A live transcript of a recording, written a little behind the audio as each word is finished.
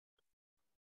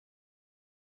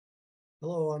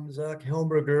Hello, I'm Zach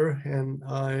Helmberger, and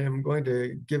I am going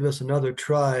to give this another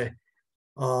try.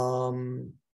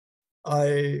 Um,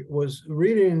 I was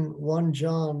reading 1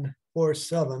 John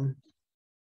 4:7,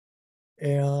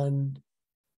 and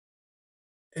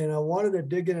I wanted to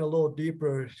dig in a little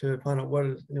deeper to find out what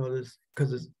is, this,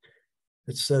 because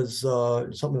it says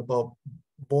something about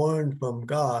born from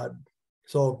God.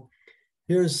 So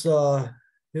here's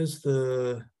here's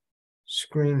the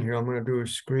screen here. I'm going to do a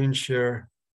screen share,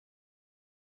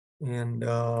 and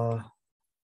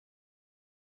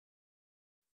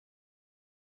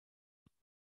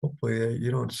hopefully you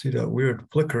don't see that weird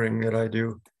flickering that I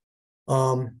do.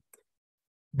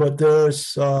 But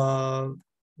there's 1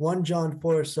 John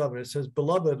 4:7. It says,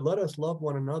 "Beloved, let us love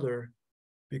one another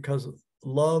because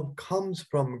love comes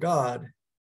from God.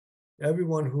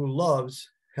 Everyone who loves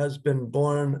has been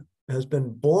born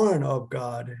of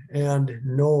God and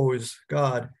knows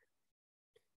God."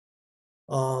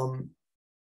 Um,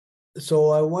 so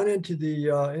I went into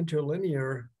the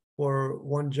interlinear for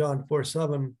 1 John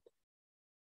 4:7,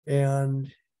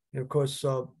 and of course,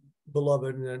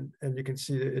 beloved, and you can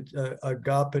see it's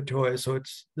agapetoi. So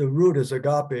it's the root is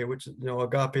agape, which is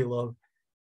agape love,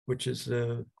 which is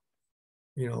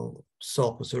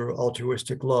selfless or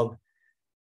altruistic love.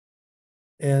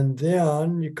 And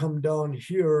then you come down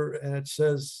here, and it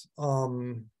says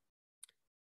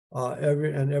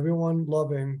everyone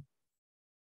loving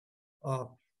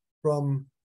from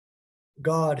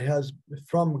God has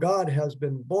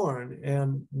been born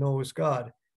and knows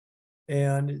God.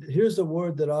 And here's the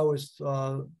word that I was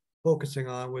focusing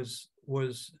on was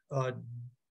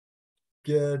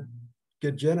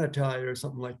genitai or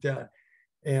something like that,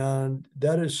 and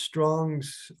that is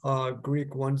Strong's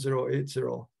Greek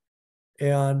 1080.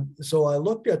 And so I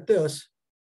looked at this,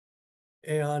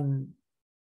 and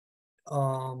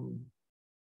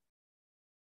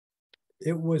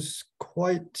it was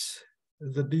quite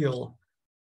the deal.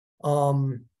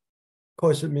 Of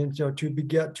course, it means to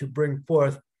beget, to bring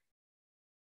forth.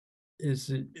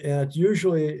 And it's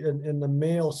usually in the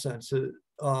male sense.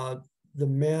 The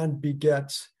man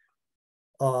begets.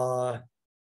 So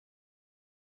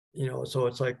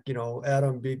it's like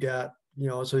Adam begat.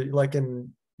 So like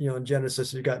in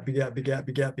Genesis, you got beget, beget,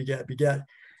 beget, beget, beget,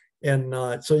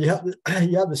 and so you have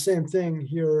the same thing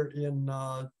here in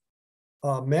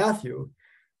Matthew.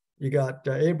 You got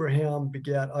Abraham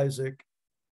begat Isaac,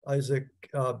 Isaac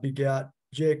begat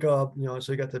Jacob,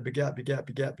 so you got the begat, begat,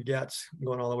 begat, begats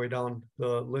going all the way down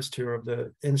the list here of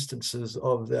the instances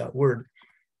of that word.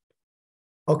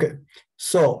 Okay,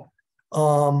 so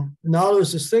now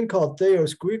there's this thing called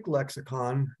Theos Greek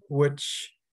lexicon,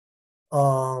 which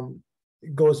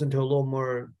goes into a little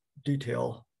more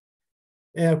detail.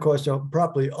 And of course,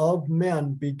 properly of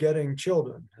men begetting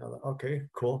children. Okay,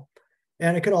 cool.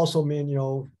 And it can also mean,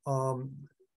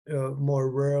 more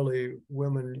rarely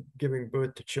women giving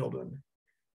birth to children.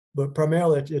 But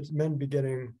primarily it's men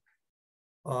begetting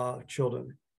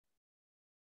children.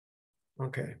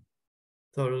 Okay,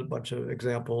 so there's a bunch of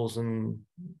examples and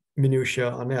minutia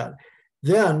on that.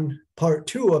 Then part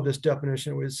 2 of this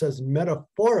definition, where it says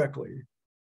metaphorically,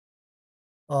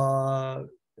 and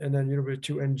then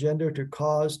to engender, to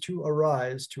cause, to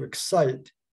arise, to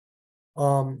excite.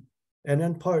 And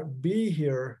then part B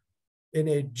here, in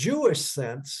a Jewish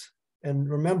sense, and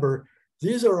remember,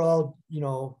 these are all,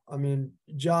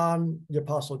 John, the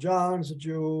Apostle John's a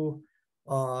Jew,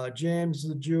 James is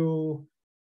a Jew,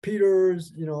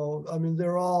 Peter's,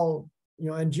 they're all,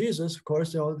 and Jesus, of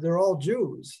course, they're all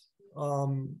Jews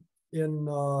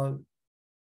in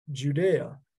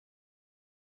Judea.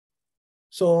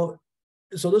 So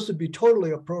this would be totally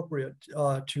appropriate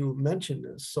to mention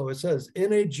this. So it says,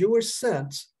 in a Jewish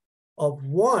sense, of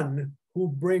one who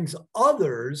brings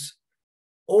others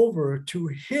over to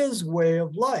his way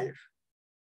of life.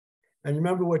 And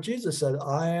remember what Jesus said,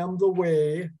 I am the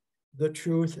way, the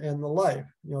truth, and the life.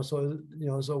 So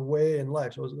there's a way in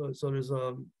life. So there's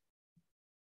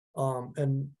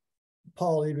and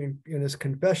Paul, even in his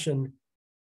confession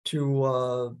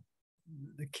to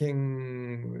the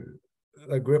King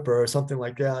Agrippa or something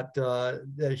like that,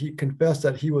 that he confessed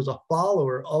that he was a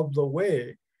follower of the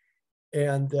way,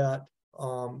 and that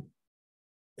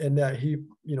he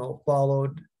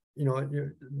followed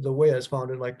the way as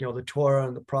founded, like the Torah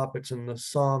and the prophets and the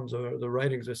Psalms or the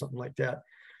writings or something like that.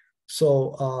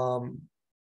 So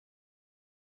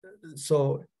it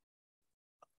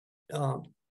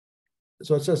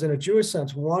says, in a Jewish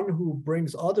sense, one who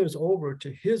brings others over to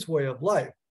his way of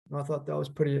life. And I thought that was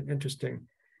pretty interesting.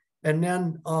 And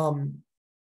then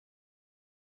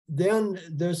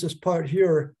there's this part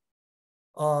here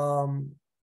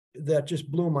that just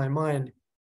blew my mind.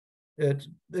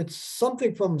 It's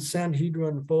something from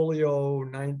Sanhedrin Folio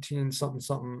 19 something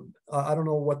something. I don't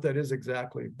know what that is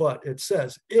exactly, but it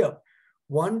says if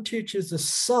one teaches the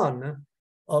son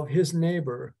of his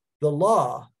neighbor the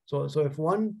law, so if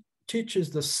one teaches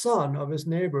the son of his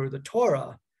neighbor the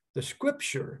Torah, the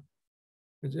scripture,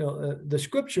 the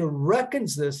scripture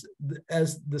reckons this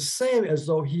as the same as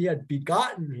though he had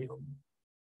begotten him.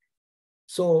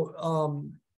 So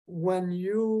when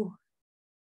you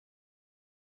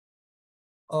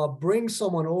bring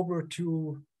someone over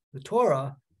to the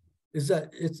Torah, is that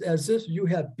it's as if you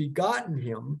have begotten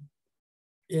him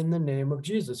in the name of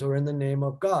Jesus or in the name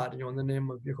of God, in the name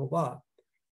of Jehovah.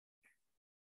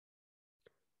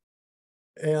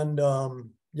 And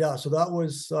yeah, so that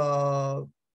was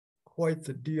quite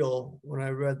the deal when I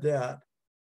read that.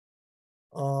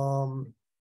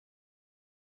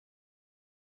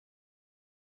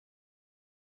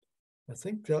 I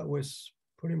think that was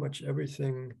pretty much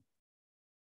everything.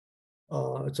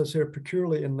 It says here,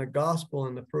 peculiarly in the gospel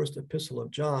in the first epistle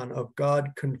of John, of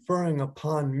God conferring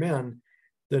upon men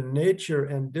the nature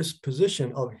and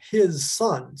disposition of his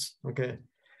sons. Okay.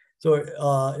 So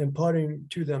imparting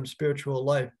to them spiritual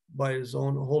life by his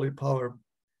own holy power,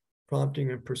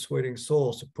 prompting and persuading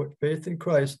souls to put faith in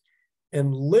Christ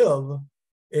and live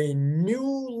a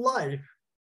new life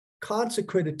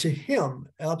consecrated to him.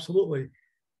 Absolutely.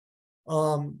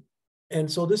 And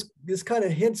so this kind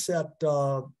of hints at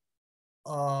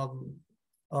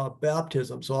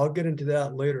baptism. So I'll get into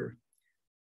that later.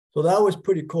 So that was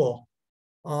pretty cool.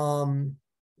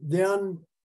 Then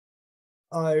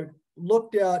I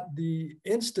looked at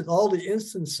all the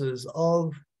instances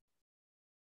of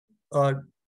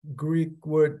Greek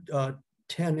word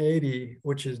 1080,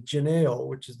 which is gennao,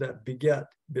 which is that beget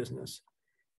business.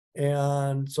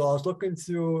 And so I was looking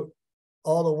through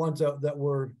all the ones that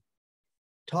were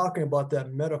talking about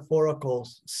that metaphorical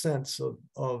sense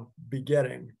of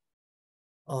begetting,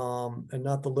 and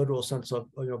not the literal sense of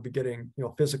begetting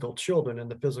physical children in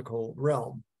the physical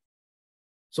realm.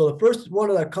 So the first one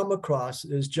that I come across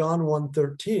is John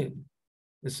 1:13.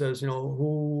 It says,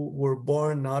 who were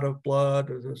born not of blood.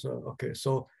 Okay,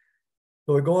 so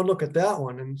we go and look at that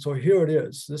one, and so here it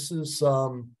is. This is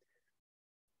John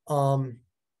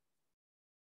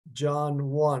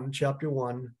 1, chapter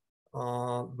 1.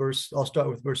 I'll start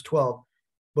with verse 12.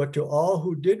 But to all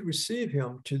who did receive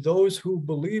him, to those who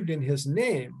believed in his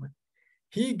name,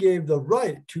 he gave the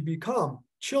right to become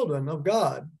children of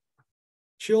God,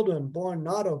 children born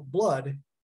not of blood,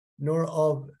 nor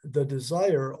of the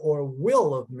desire or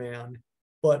will of man,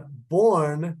 but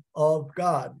born of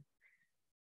God.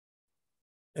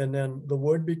 And then the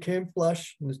word became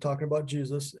flesh, and it's talking about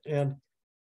Jesus, and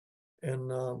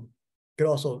could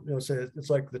also say it's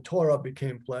like the Torah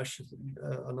became flesh,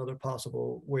 another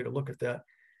possible way to look at that,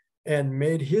 and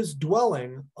made his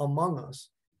dwelling among us.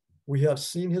 We have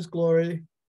seen his glory,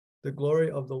 the glory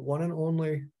of the one and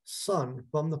only Son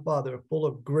from the Father, full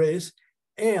of grace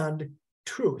and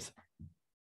truth.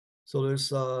 So there's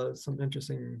some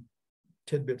interesting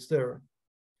tidbits there.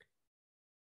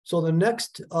 So the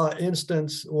next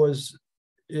instance was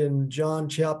in John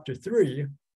chapter 3,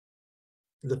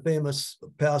 the famous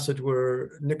passage where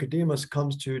Nicodemus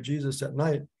comes to Jesus at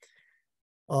night,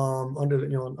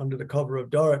 under the cover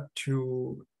of dark,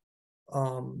 to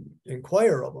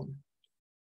inquire of him.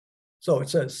 So it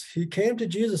says, he came to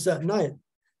Jesus at night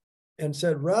and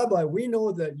said, Rabbi, we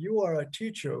know that you are a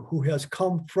teacher who has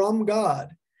come from God,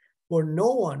 for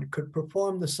no one could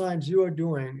perform the signs you are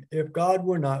doing if God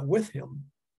were not with him.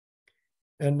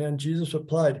 And then Jesus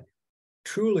replied,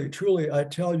 truly, truly, I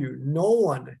tell you, no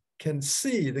one can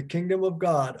see the kingdom of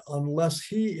God unless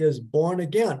he is born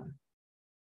again.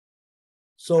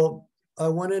 So I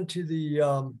went into the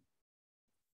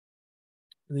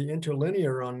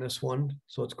interlinear on this one.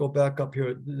 So let's go back up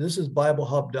here. This is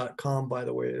BibleHub.com, by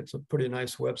the way. It's a pretty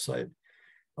nice website,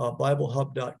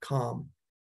 BibleHub.com.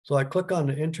 So I click on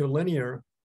the interlinear,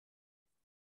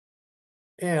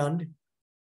 and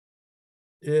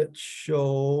it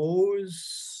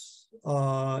shows,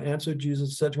 answered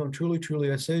Jesus, said to him, truly,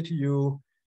 truly, I say to you,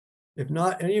 if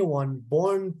not anyone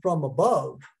born from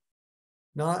above,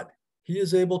 he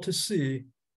is able to see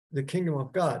the kingdom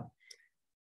of God.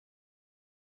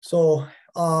 So,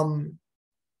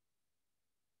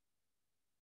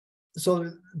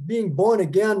 so being born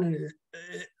again,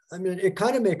 I mean, it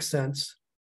kind of makes sense,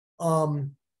 or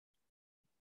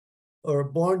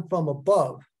born from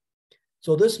above.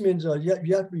 So this means you have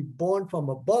to be born from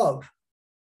above,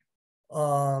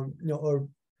 or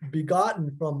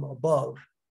begotten from above.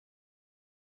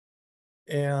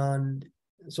 And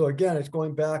so again, it's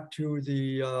going back to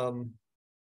the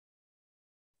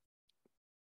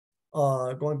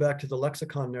going back to the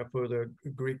lexicon there for the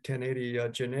Greek 1080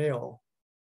 gennao,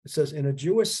 it says in a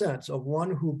Jewish sense of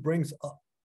one who brings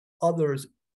others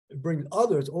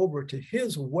over to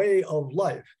his way of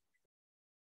life.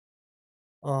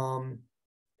 And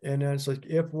then it's like,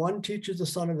 if one teaches the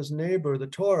son of his neighbor the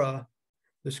Torah,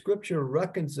 the scripture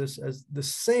reckons this as the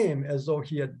same as though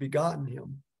he had begotten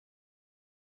him.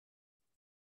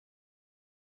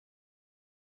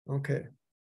 Okay.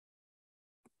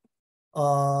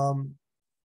 And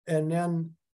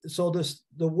then, so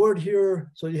the word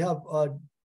here, so you have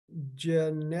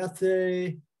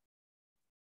genethe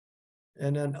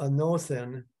and then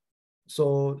anothen.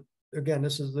 So again,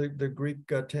 this is the Greek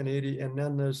 1080, and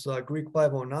then there's Greek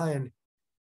 509,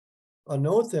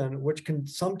 anothen, which can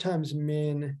sometimes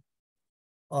mean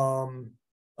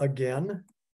again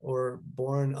or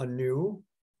born anew,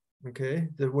 okay,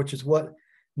 which is what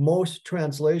most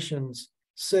translations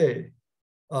say.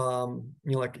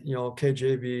 Like,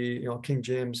 KJV, King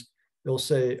James, they'll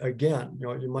say again,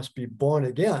 you must be born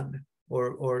again,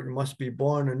 or you must be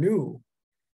born anew.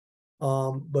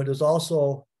 But there's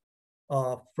also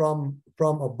from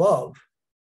above,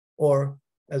 or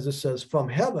as it says, from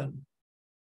heaven,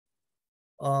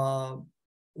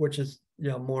 which is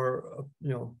more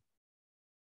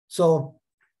so.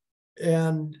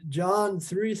 And John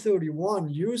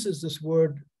 3:31 uses this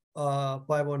word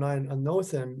 509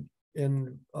 anothen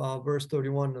in verse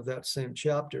 31 of that same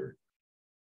chapter,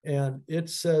 and it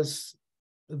says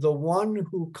the one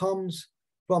who comes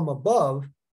from above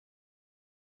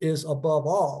is above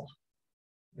all.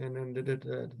 And then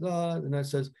and that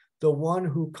says the one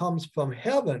who comes from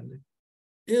heaven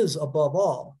is above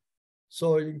all.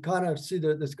 So you can kind of see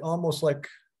that it's almost like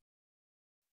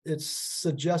it's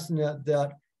suggesting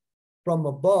that from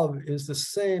above is the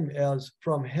same as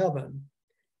from heaven.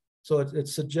 So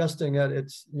it's suggesting that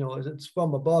it's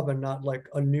from above and not like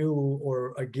anew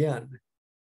or again.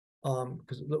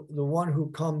 Because the one who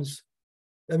comes,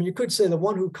 you could say the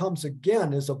one who comes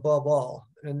again is above all.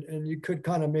 And you could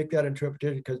kind of make that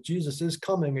interpretation because Jesus is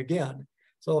coming again.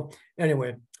 So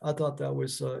anyway, I thought that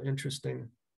was interesting.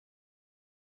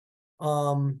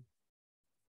 And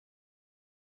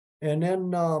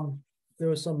then there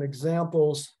were some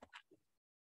examples,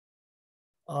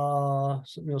 some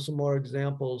more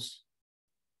examples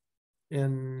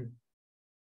and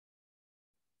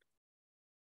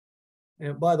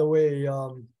by the way,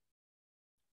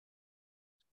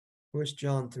 where's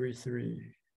John 3:3? Is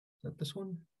that this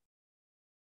one?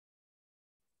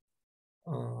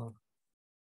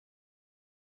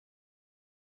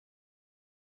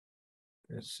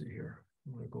 Let's see here.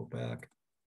 I'm going to go back.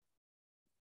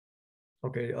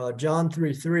 Okay, John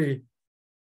 3:3.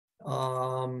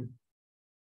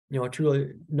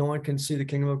 Truly, no one can see the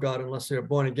kingdom of God unless they are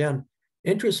born again.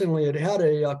 Interestingly, it had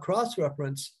a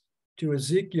cross-reference to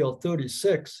Ezekiel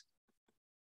 36.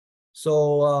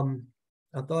 So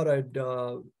I thought I'd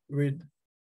read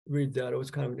that. It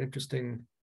was kind of an interesting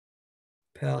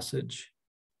passage.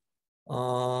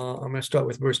 I'm going to start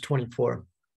with verse 24.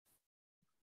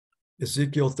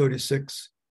 Ezekiel 36,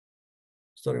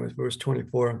 starting with verse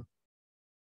 24.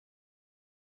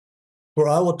 For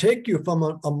I will take you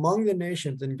from among the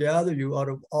nations and gather you out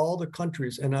of all the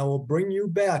countries, and I will bring you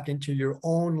back into your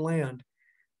own land.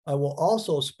 I will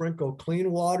also sprinkle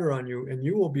clean water on you, and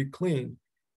you will be clean.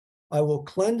 I will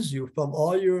cleanse you from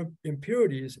all your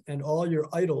impurities and all your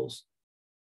idols.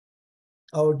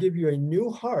 I will give you a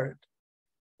new heart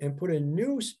and put a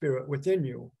new spirit within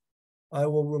you. I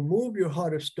will remove your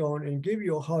heart of stone and give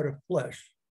you a heart of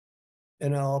flesh.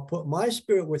 And I'll put my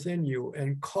spirit within you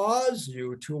and cause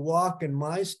you to walk in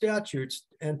my statutes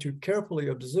and to carefully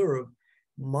observe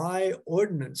my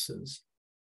ordinances.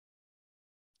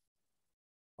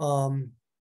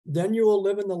 Then you will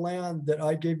live in the land that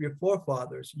I gave your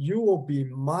forefathers. You will be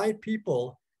my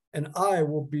people, and I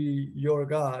will be your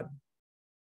God.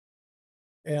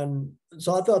 And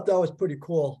so I thought that was pretty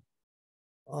cool.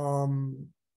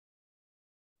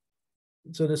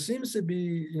 So there seems to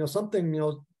be,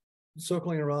 something,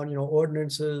 circling around,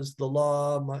 ordinances, the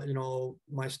law,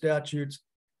 my statutes,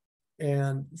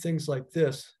 and things like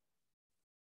this.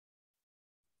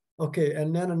 Okay,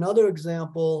 and then another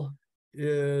example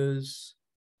is,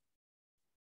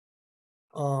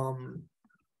 so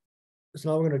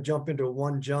now we're going to jump into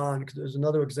 1 John, because there's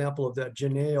another example of that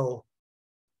gennao.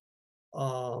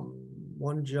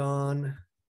 1 John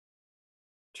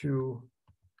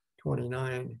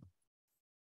 2:29.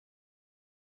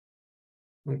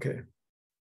 Okay.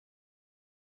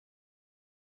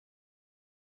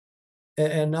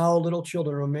 And now, little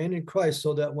children, remain in Christ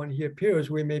so that when he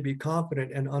appears, we may be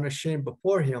confident and unashamed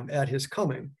before him at his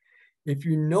coming. If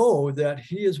you know that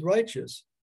he is righteous,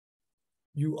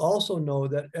 you also know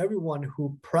that everyone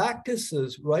who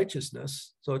practices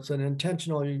righteousness, so it's an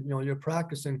intentional, you're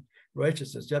practicing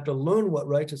righteousness. You have to learn what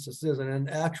righteousness is and then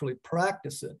actually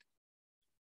practice it.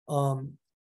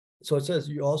 So it says,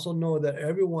 you also know that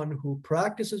everyone who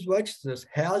practices righteousness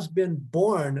has been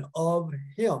born of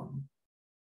him.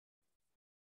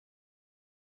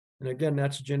 And again,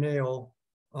 that's gennao,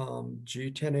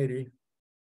 G1080.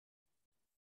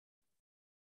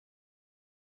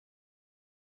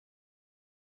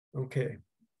 Okay.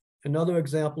 Another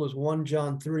example is 1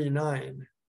 John 3:9.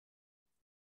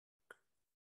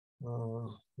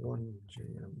 1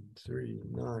 John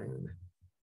 3:9.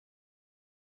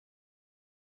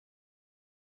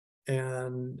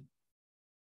 And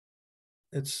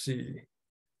let's see.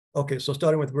 Okay, so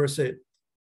starting with verse 8.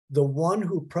 The one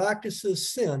who practices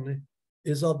sin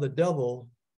is of the devil,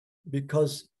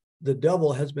 because the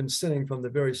devil has been sinning from the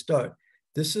very start.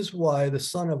 This is why the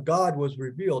Son of God was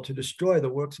revealed, to destroy the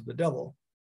works of the devil.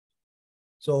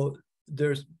 So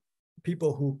there's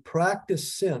people who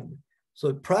practice sin.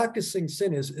 So practicing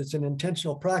sin it's an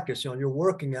intentional practice. You're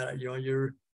working at it.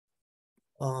 You're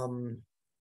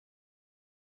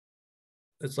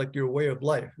it's like your way of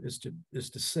life is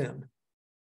to sin.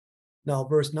 Now,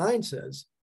 verse 9 says,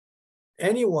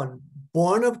 anyone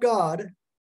born of God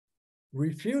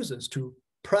refuses to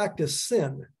practice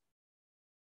sin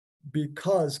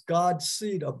because God's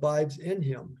seed abides in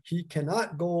him. He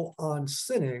cannot go on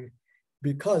sinning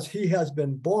because he has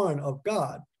been born of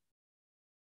God.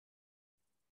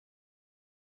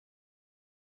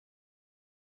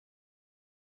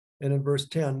 And in verse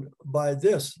 10, by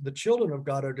this, the children of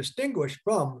God are distinguished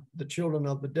from the children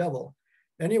of the devil.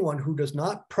 Anyone who does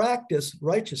not practice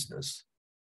righteousness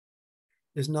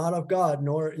is not of God,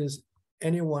 nor is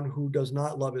anyone who does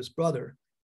not love his brother.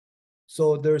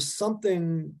 So there's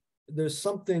something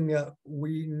that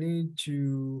we need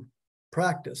to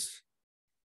practice.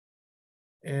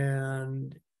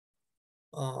 And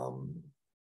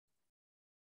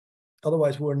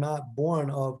otherwise, we're not born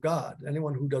of God.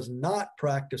 Anyone who does not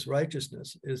practice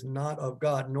righteousness is not of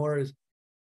God, nor is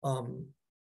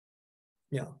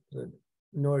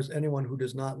anyone who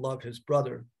does not love his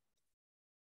brother.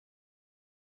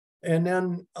 And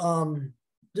then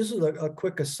this is a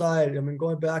quick aside. I mean,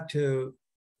 going back to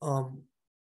 1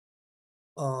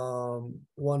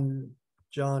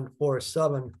 John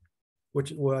 4:7,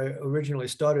 where I originally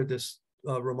started this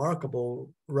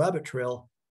remarkable rabbit trail.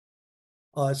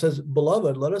 It says,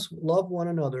 beloved, let us love one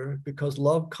another because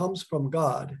love comes from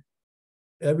God.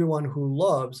 Everyone who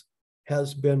loves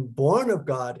has been born of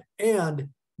God and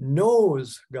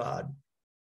knows God.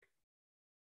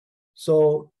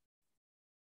 So,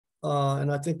 and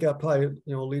I think that probably,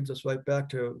 leads us right back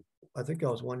to, I think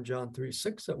that was 1 John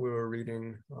 3:6 that we were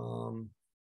reading.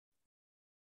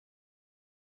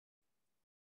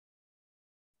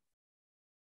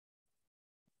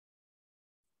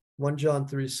 1 John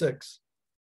 3:6.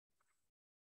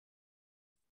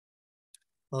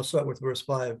 I'll start with verse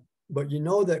 5. But you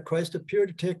know that Christ appeared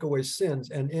to take away sins,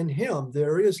 and in him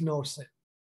there is no sin.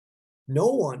 No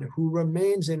one who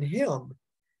remains in him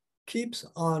keeps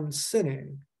on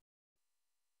sinning.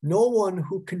 No one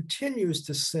who continues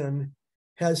to sin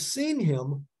has seen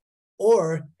him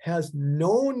or has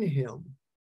known him.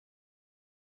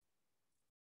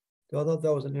 So I thought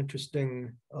that was an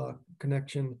interesting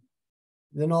connection.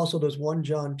 Then also there's 1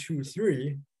 John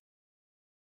 2:3.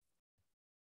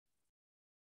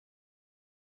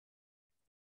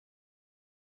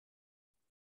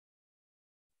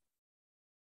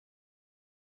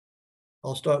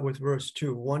 I'll start with verse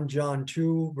 2. 1 John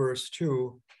 2, verse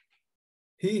 2.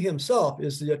 He himself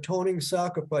is the atoning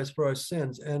sacrifice for our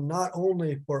sins, and not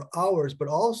only for ours, but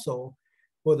also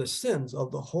for the sins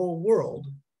of the whole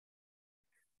world.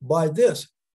 By this,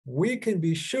 we can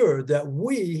be sure that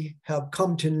we have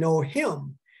come to know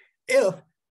him if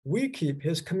we keep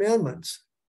his commandments.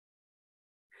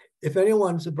 If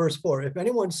anyone's, verse 4, if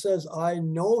anyone says, I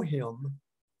know him,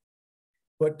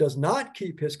 but does not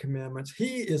keep his commandments,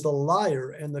 he is a liar,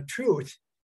 and the truth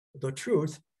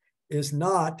is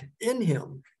not in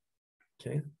him.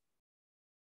 Okay.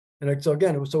 And so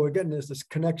again, so we're getting this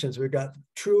connections. We've got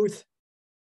truth,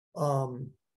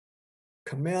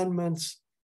 commandments,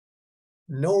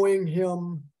 knowing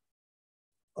him.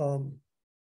 So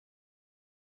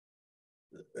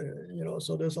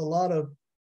there's a lot of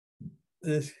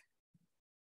this.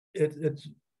 It's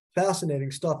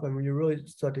fascinating stuff, and when you really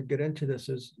start to get into this,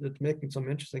 it's making some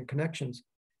interesting connections.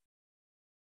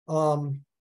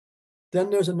 Then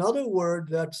there's another word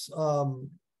that's kind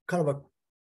of a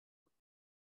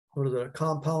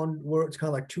compound word. It's kind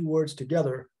of like two words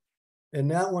together. And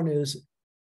that one is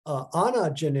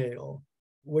ana gennao,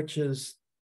 which is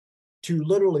to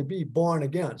literally be born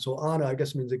again. So ana, I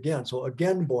guess, means again. So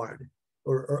again born,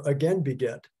 or again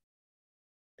beget.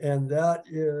 And that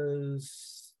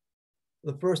is,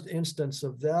 the first instance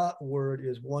of that word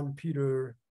is 1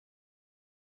 Peter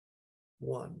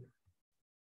 1.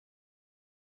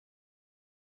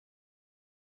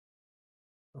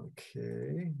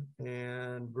 Okay,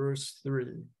 and verse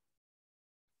 3.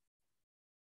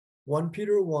 1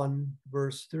 Peter 1,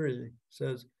 verse 3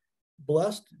 says,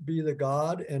 "Blessed be the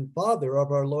God and Father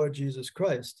of our Lord Jesus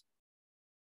Christ.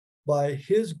 By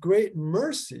his great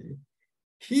mercy,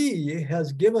 he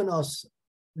has given us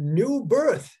new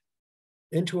birth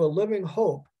into a living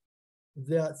hope,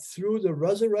 that through the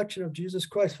resurrection of Jesus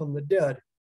Christ from the dead,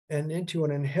 and into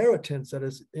an inheritance that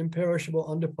is imperishable,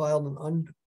 undefiled,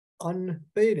 and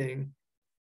unfading,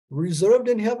 reserved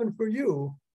in heaven for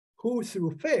you, who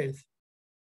through faith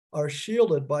are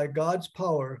shielded by God's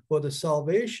power for the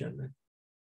salvation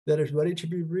that is ready to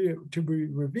be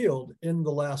revealed in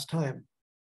the last time."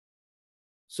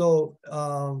 So,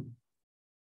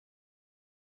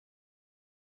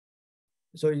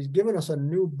 so he's given us a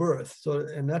new birth. So,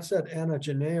 and that's that ana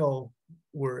gennao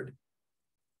word.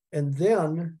 And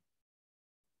then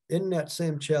in that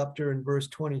same chapter, in verse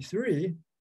 23,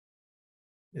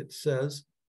 it says,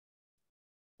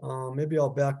 maybe I'll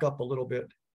back up a little bit.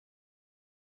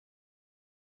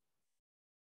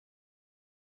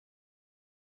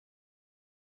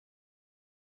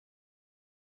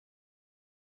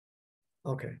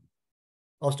 Okay,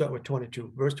 I'll start with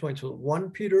 22, verse 22,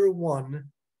 1 Peter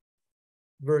 1,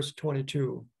 verse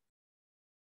 22.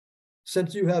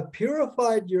 "Since you have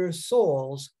purified your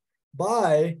souls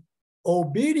by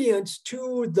obedience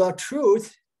to the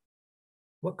truth."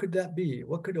 What could that be?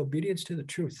 What could obedience to the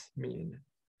truth mean?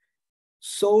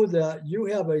 "So that you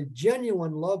have a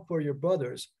genuine love for your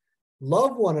brothers,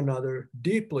 love one another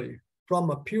deeply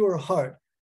from a pure heart,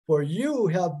 for you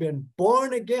have been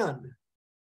born again,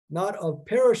 not of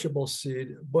perishable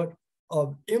seed, but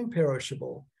of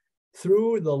imperishable,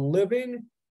 through the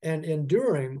living and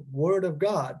enduring word of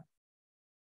God."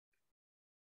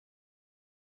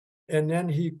 And then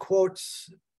he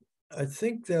quotes, I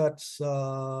think that's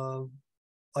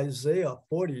Isaiah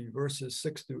 40, verses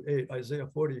 6 through 8. Isaiah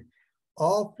 40,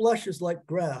 "All flesh is like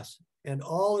grass, and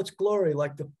all its glory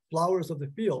like the flowers of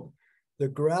the field. The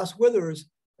grass withers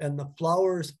and the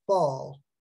flowers fall,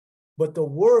 but the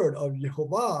word of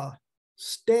Jehovah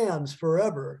stands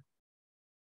forever.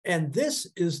 And this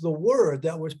is the word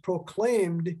that was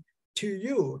proclaimed to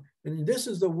you." And this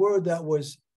is the word that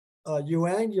was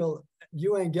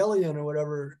euangelion, or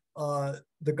whatever,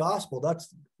 the gospel.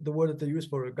 That's the word that they use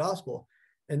for the gospel.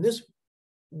 And this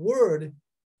word,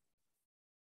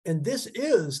 and this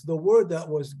is the word that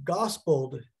was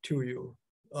gospeled to you,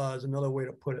 is another way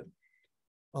to put it.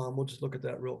 We'll just look at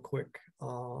that real quick.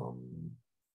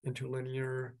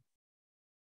 Interlinear,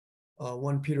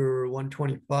 1 Peter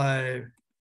 1:25,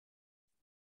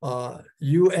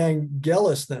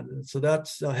 euangelis then. So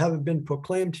that's haven't been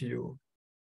proclaimed to you.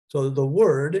 So the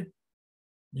word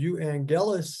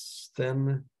euangelis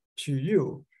then to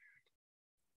you,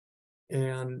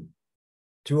 and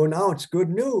to announce good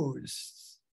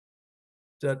news.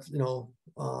 That,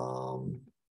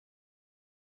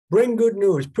 bring good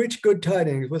news, preach good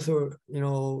tidings with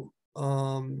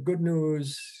good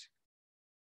news.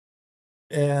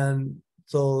 And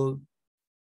so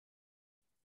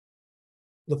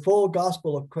the full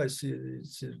gospel of Christ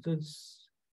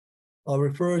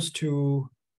refers to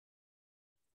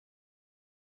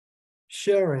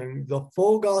sharing the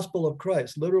full gospel of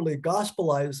Christ, literally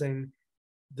gospelizing,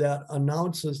 that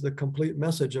announces the complete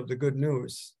message of the good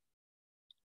news.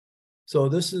 So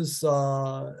this is,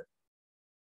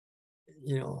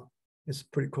 it's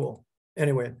pretty cool.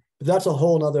 Anyway, but that's a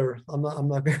whole nother, I'm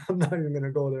not even going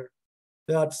to go there.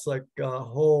 That's like a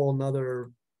whole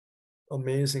nother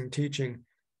amazing teaching.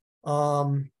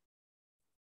 Okay,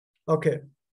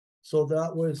 so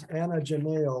that was ana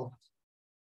gennao.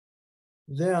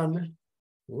 Then,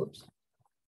 whoops.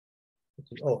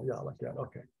 Oh yeah, like that.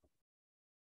 Okay.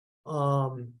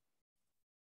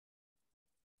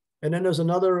 And then there's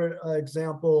another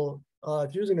example.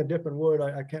 It's using a different word.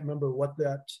 I can't remember what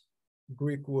that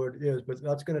Greek word is, but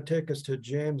that's going to take us to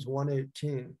James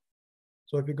 1:18.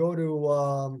 So if you go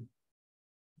to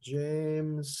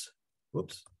James,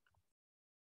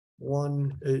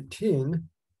 1:18.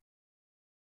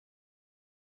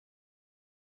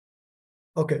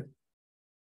 Okay.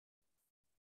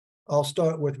 I'll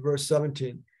start with verse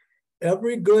 17.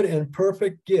 "Every good and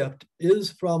perfect gift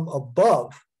is from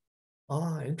above."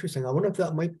 Interesting. I wonder if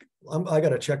that might, I got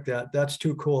to check that. That's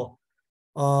too cool.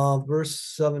 Verse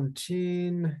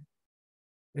 17,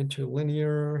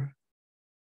 interlinear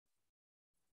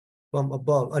from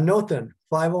above. Anothen,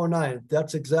 509.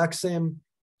 That's exact same.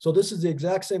 So this is the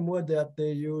exact same word that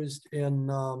they used in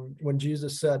when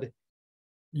Jesus said,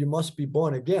 you must be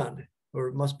born again, or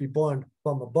it must be born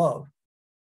from above.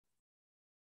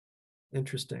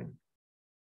 Interesting.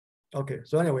 Okay,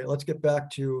 so anyway, let's get back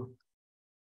to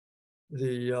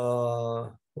the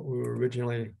what we were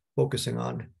originally focusing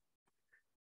on.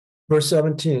 Verse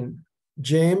 17,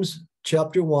 James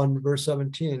chapter 1, verse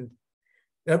 17.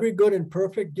 Every good and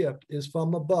perfect gift is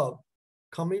from above,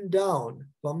 coming down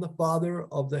from the Father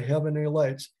of the heavenly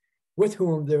lights, with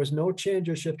whom there is no change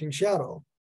or shifting shadow.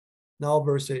 Now,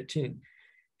 verse 18.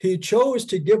 He chose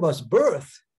to give us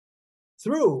birth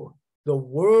through the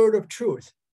word of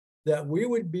truth, that we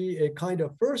would be a kind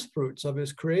of first fruits of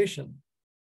his creation.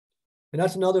 And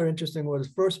that's another interesting word,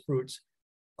 first fruits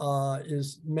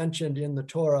is mentioned in the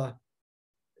Torah.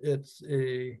 It's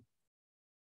a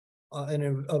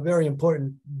very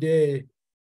important day.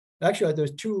 Actually,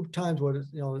 there's two times where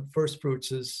first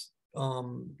fruits is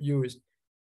used.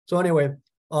 So anyway,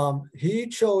 he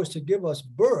chose to give us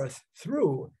birth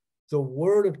through the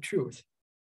word of truth,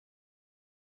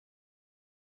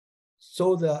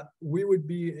 so that we would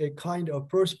be a kind of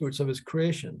first fruits of his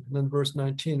creation. And then verse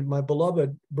 19, my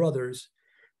beloved brothers,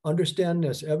 understand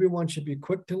this. Everyone should be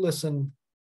quick to listen,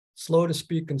 slow to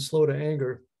speak, and slow to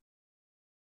anger.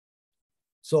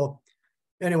 So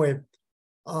anyway,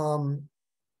 and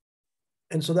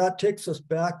so that takes us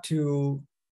back to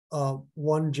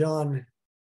 1 John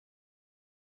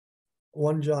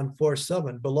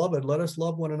 4:7. Beloved, let us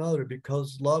love one another,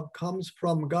 because love comes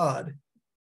from God.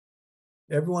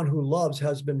 Everyone who loves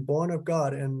has been born of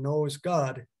God and knows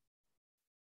God.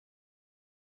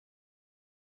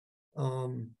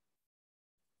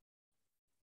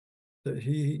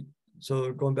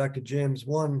 So going back to James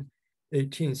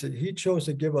 1:18, said he chose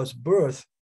to give us birth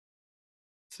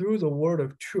through the word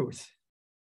of truth.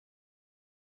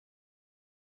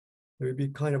 There would be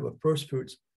kind of a first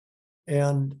fruits.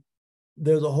 And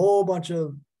there's a whole bunch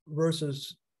of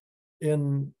verses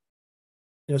in,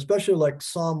 especially like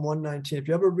Psalm 119. If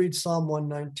you ever read Psalm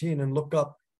 119 and look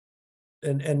up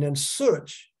and then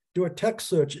search, do a text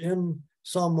search in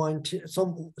Psalm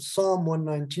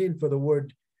 119 for the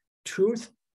word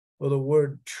truth or the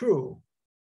word true.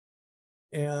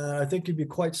 And I think you'd be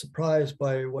quite surprised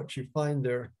by what you find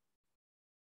there.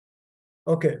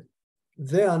 Okay,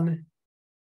 then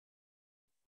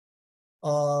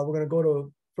we're going to go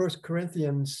to 1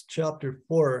 Corinthians chapter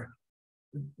 4.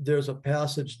 There's a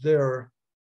passage there.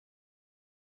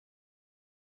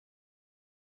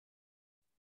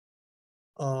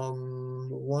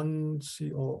 1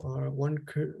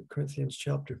 Corinthians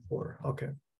chapter 4. Okay.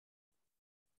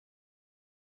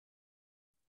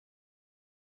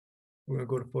 We're going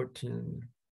to go to 14.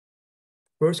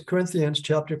 1 Corinthians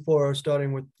chapter 4,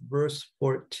 starting with verse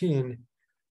 14.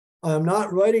 I am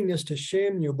not writing this to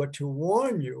shame you, but to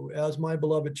warn you as my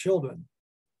beloved children.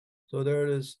 So there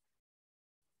it is,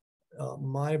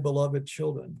 my beloved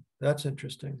children. That's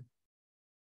interesting.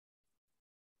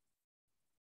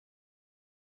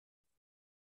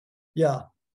 Yeah.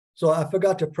 So I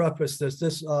forgot to preface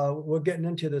this. We're getting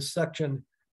into this section.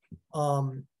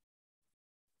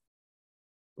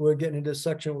 We're getting into this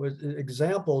section with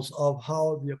examples of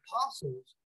how the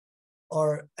apostles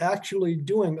are actually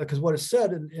doing, because what is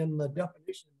said in the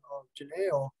definition of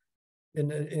gennao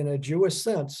in a Jewish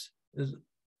sense is,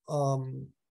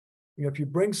 if you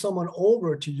bring someone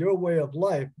over to your way of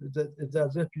life, it's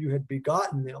as if you had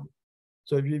begotten them.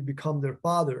 So if you become their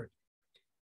father.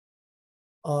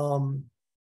 And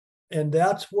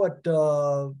that's what,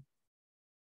 so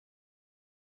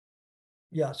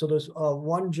there's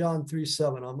 1 John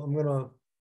 3:7. I'm going to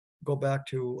go back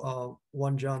to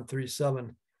 1 John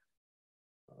 3:7.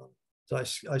 So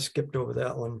I skipped over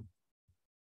that one.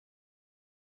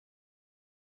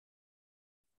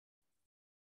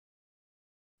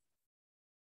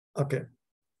 Okay.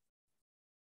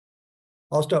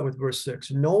 I'll start with verse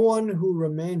 6. No one who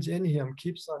remains in him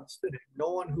keeps on sinning.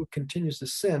 No one who continues to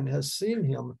sin has seen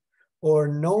him or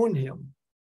known him.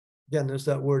 Again, there's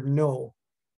that word know.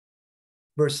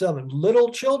 Verse 7.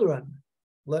 Little children,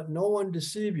 let no one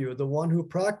deceive you. The one who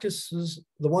practices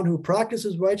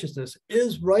righteousness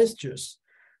is righteous,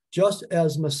 just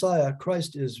as Messiah,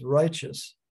 Christ, is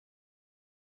righteous.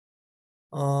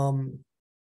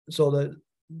 So that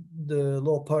the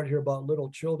little part here about little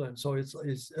children. So it's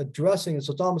addressing it.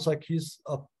 So it's almost like he's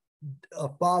a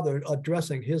father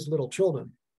addressing his little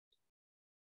children.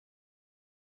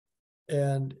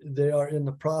 And they are in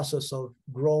the process of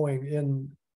growing in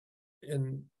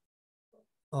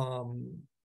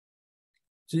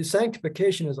see,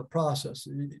 sanctification is a process.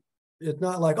 It's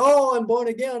not like, oh, I'm born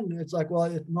again. It's like, well,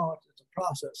 no, it's a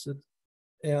process.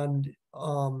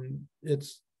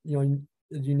 It's, you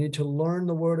need to learn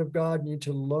the word of God. You need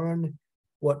to learn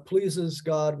what pleases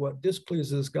God, what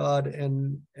displeases God,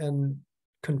 and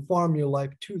conform your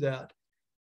life to that,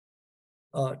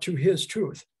 to his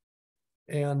truth.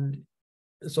 And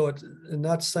so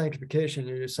that's sanctification.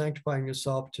 You're sanctifying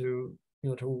yourself to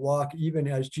walk even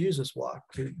as Jesus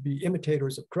walked, to be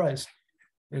imitators of Christ.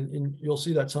 And you'll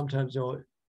see that sometimes,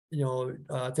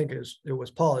 I think it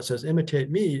was Paul that says, imitate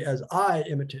me as I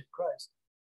imitate Christ.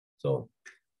 So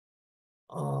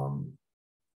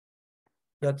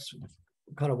that's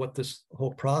kind of what this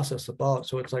whole process is about.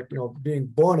 So it's like, being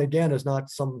born again is not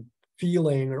some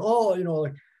feeling or,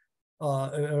 like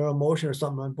an emotion or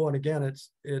something. I'm born again.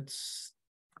 It's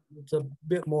a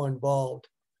bit more involved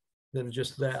than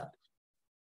just that.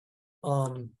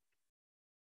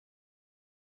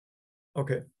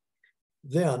 Okay.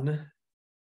 Then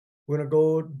we're going to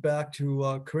go back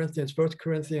to Corinthians, 1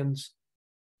 Corinthians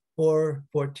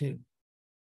 4:14.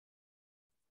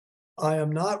 I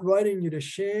am not writing you to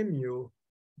shame you,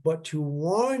 but to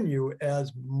warn you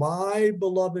as my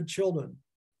beloved children.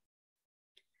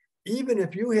 Even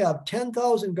if you have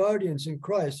 10,000 guardians in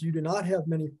Christ, you do not have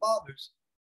many fathers.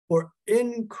 For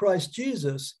in Christ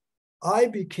Jesus, I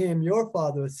became your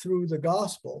father through the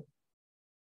gospel.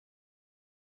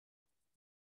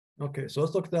 Okay, so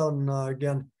let's look down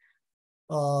again,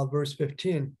 verse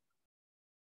 15.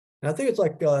 And I think it's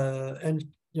like NKJV,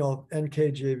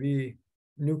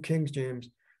 New King James.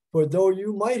 For though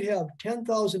you might have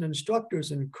 10,000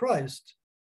 instructors in Christ.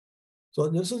 So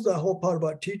this is the whole part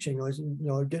about teaching,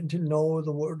 getting to know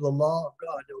the word, the law of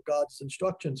God, God's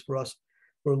instructions for us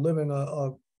for living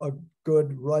a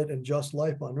good, right, and just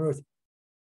life on earth.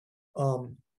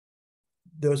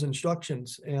 There's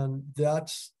instructions, and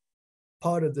that's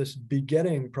part of this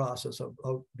begetting process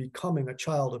of becoming a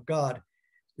child of God,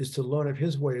 is to learn of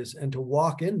his ways and to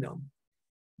walk in them.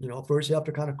 First you have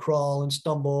to kind of crawl and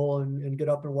stumble and get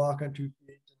up and walk on 2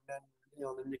 feet, and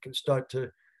then you can start to,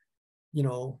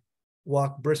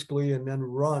 walk briskly and then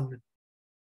run.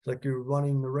 It's like you're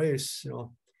running the race,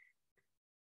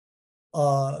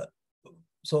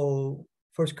 So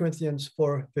 1 Corinthians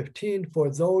 4:15,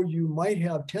 for though you might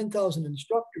have 10,000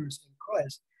 instructors in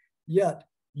Christ, yet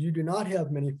you do not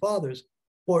have many fathers.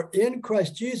 For in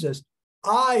Christ Jesus,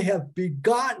 I have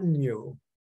begotten you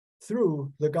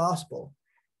through the gospel.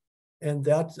 And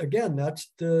that's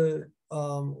the,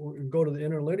 we can go to the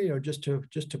interlinear just to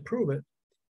prove it.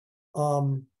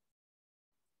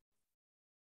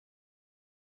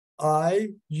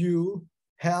 You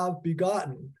have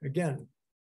begotten. Again,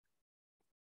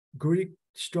 Greek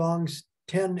Strong's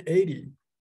 1080,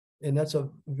 and that's a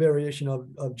variation of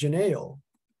gennao.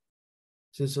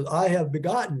 It says, I have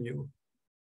begotten you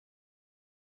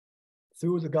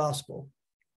through the gospel.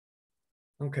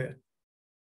 Okay.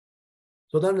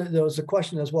 So then there was a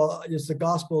question as well, is the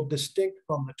gospel distinct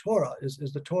from the Torah? Is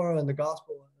the Torah and the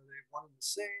gospel, are they one and the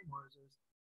same? Or is it,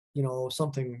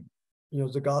 something,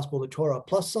 is the gospel the Torah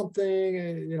plus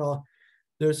something?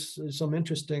 There's some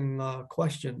interesting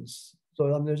questions.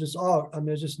 So there's just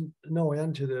no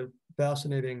end to the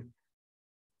fascinating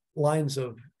lines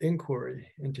of inquiry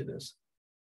into this.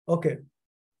 Okay,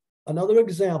 another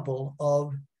example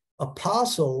of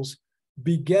apostles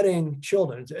begetting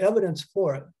children. It's evidence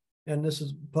for it, and this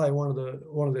is probably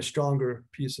one of the stronger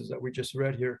pieces that we just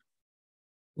read here.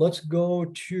 Let's go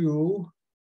to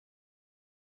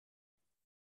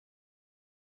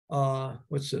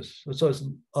what's this? It says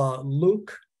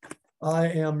Luke, I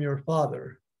am your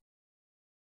father.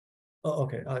 Oh,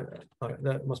 okay,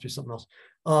 that must be something else.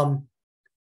 1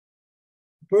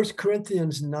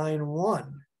 Corinthians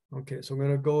 9:1. Okay, so I'm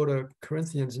going to go to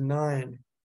Corinthians 9.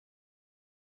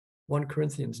 1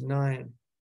 Corinthians 9.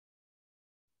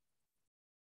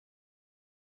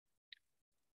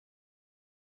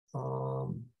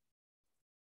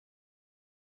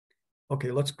 Okay,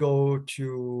 let's go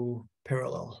to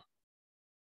parallel.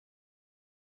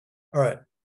 All right.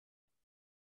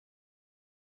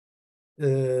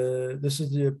 This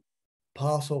is the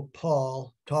Apostle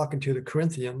Paul talking to the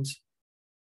Corinthians.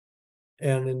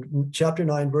 And in chapter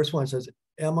 9, verse 1, it says,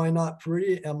 am I not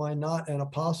free? Am I not an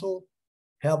apostle?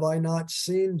 Have I not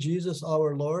seen Jesus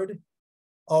our Lord?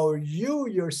 Are you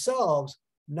yourselves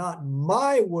not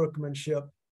my workmanship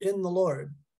in the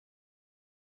Lord?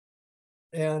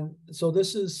 And so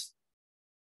this is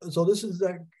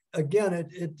that, again,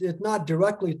 it's not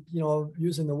directly,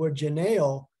 using the word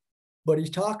gennao, but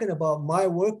he's talking about my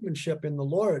workmanship in the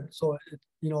Lord. So,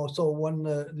 so when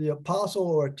the apostle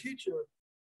or a teacher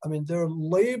I mean, they're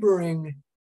laboring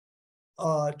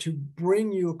to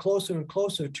bring you closer and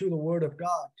closer to the Word of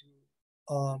God,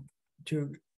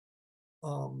 to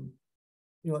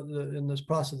you know, in this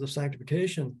process of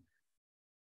sanctification.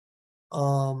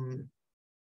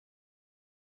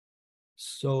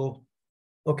 So,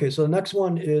 okay, so the next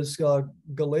one is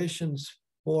Galatians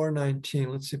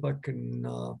 4:19. Let's see if I can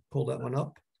pull that one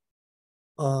up.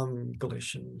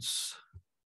 Galatians,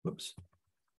 whoops.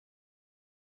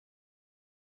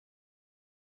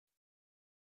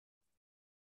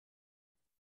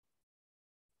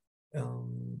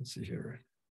 Let's see here.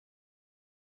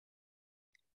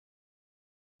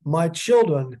 My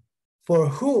children, for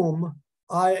whom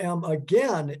I am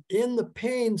again in the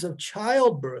pains of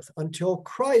childbirth until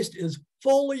Christ is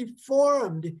fully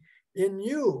formed in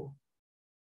you.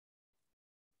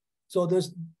 So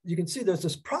there's, you can see there's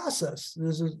this process.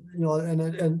 There's a, you know,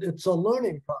 and it's a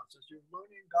learning process. You're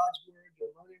learning God's word. You're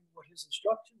learning what His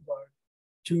instructions are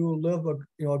to live a,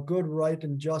 you know, a good, right,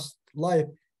 and just life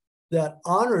that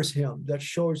honors Him, that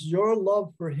shows your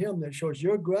love for Him, that shows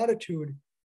your gratitude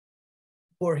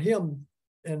for Him,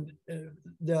 and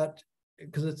that,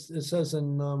 because it says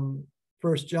in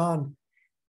 1 John,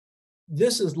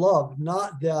 this is love,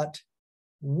 not that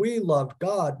we loved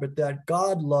God, but that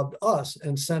God loved us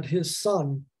and sent His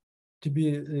Son to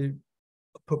be the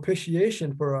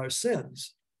propitiation for our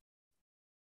sins.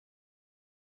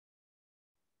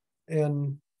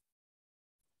 And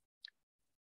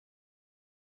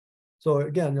so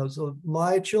again, you know, so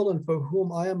my children, for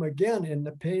whom I am again in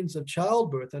the pains of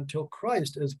childbirth until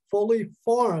Christ is fully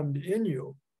formed in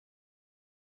you.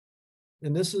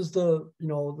 And this is the, you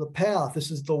know, the path, this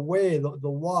is the way, the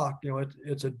walk, you know,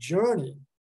 it's a journey.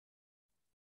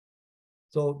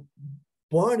 So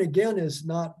born again is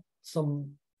not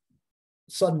some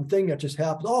sudden thing that just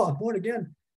happens. Oh, I'm born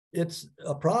again. It's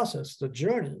a process, it's a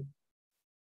journey.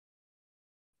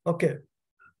 Okay.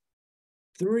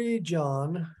 3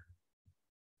 John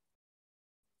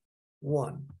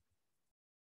 1.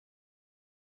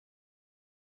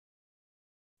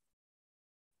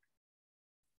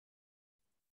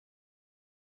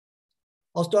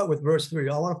 I'll start with verse 3.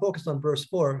 I want to focus on verse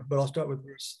 4, but I'll start with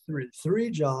verse 3. 3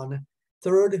 John,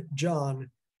 3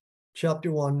 John,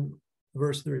 chapter 1,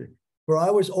 verse 3. For I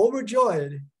was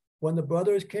overjoyed when the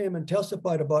brothers came and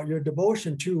testified about your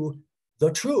devotion to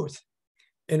the truth,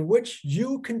 in which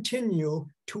you continue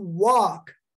to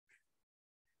walk.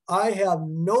 I have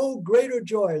no greater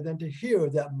joy than to hear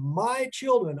that my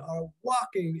children are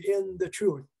walking in the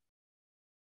truth.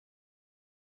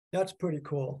 That's pretty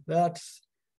cool. That's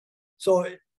so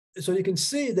you can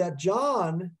see that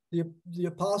John, the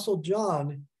Apostle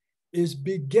John, is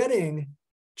begetting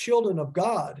children of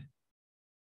God.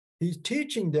 He's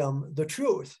teaching them the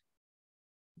truth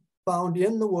found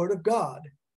in the Word of God.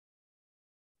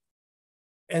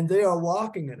 And they are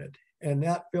walking in it. And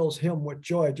that fills him with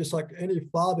joy, just like any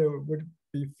father would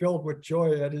be filled with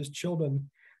joy at his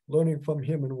children learning from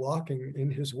him and walking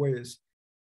in his ways.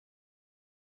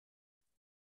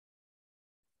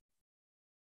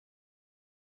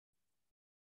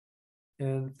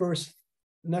 And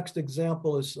next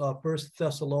example is 1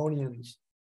 Thessalonians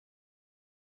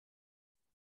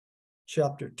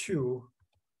chapter 2.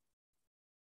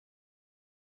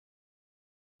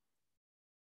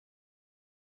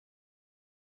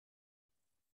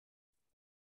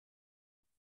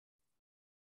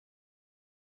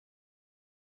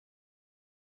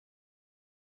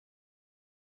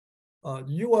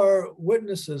 You are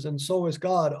witnesses, and so is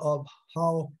God, of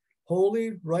how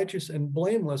holy, righteous, and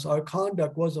blameless our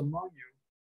conduct was among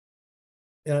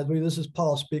you. And I believe this is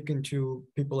Paul speaking to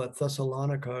people at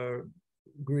Thessalonica,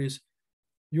 Greece.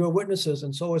 You are witnesses,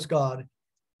 and so is God,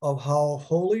 of how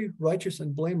holy, righteous,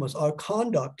 and blameless our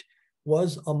conduct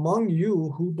was among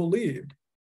you who believed.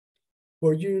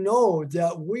 For you know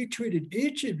that we treated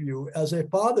each of you as a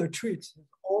father treats his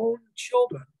own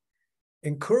children,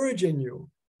 encouraging you,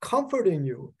 comforting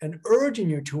you, and urging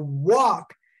you to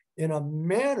walk in a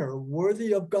manner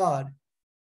worthy of God,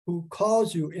 who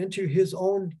calls you into his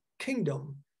own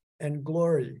kingdom and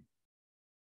glory.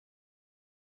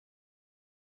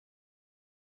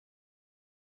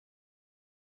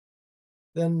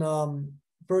 Then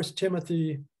 1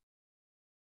 Timothy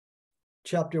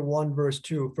chapter 1, verse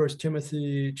 2. 1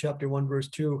 Timothy chapter 1, verse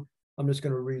 2. I'm just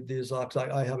going to read these because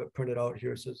I have it printed out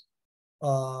here. It says,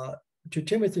 to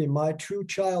Timothy, my true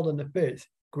child in the faith,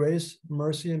 grace,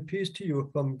 mercy, and peace to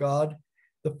you from God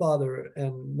the Father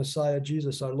and Messiah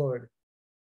Jesus our Lord.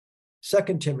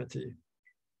 2 Timothy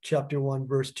chapter 1,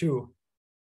 verse 2.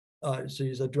 So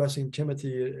he's addressing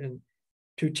Timothy. And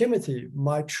to Timothy,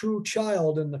 my true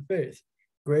child in the faith,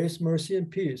 grace, mercy, and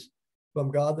peace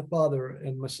from God the Father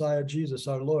and Messiah Jesus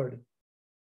our Lord.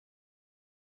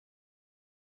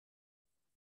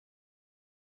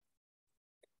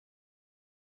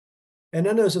 And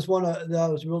then there's this one that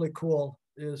was really cool,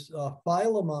 is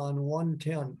Philemon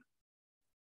 1:10.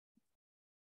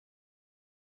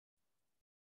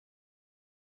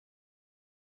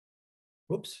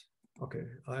 Whoops. Okay,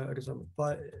 I guess I'm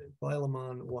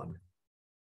Philemon 1.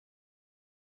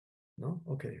 No?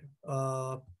 Okay.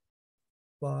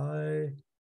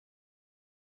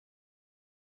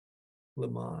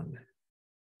 Philemon.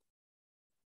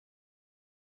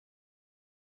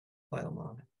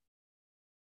 Philemon.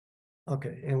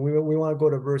 Okay, and we want to go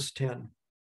to verse 10.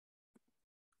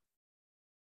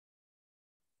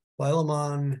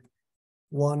 Philemon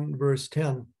 1, verse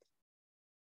 10.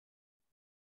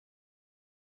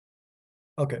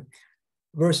 Okay,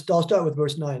 I'll start with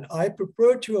verse 9. I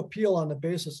prefer to appeal on the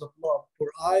basis of love, for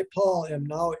I, Paul, am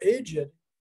now aged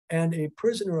and a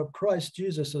prisoner of Christ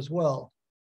Jesus as well.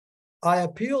 I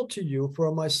appeal to you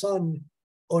for my son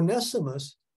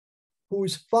Onesimus,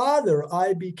 whose father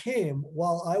I became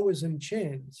while I was in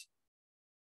chains.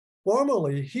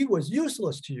 Formerly, he was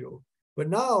useless to you, but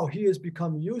now he has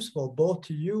become useful both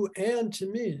to you and to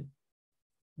me.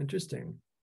 Interesting.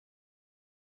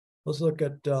 Let's look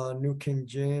at New King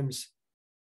James.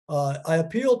 I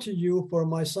appeal to you for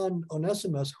my son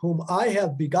Onesimus, whom I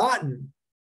have begotten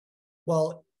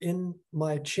while in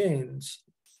my chains.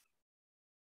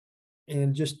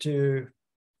 And just to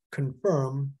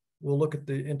confirm, we'll look at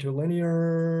the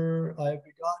interlinear, I have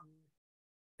begotten,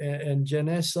 and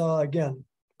gennao, again,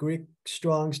 Greek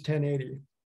Strong's 1080.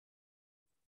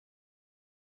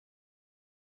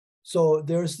 So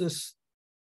there's this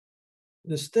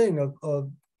thing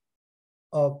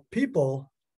of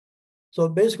people. So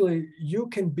basically, you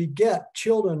can beget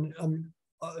children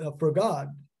for God,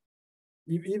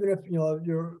 even if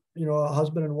you're a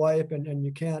husband and wife, and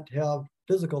you can't have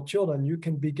physical children. You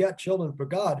can beget children for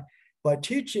God by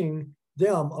teaching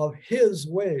them of His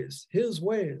ways,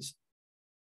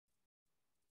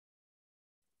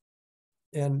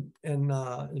 and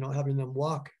having them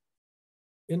walk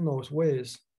in those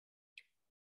ways.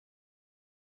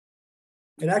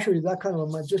 And actually, that kind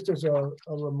of just as a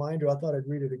reminder, I thought I'd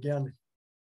read it again.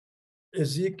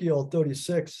 Ezekiel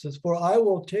 36 says, "For I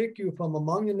will take you from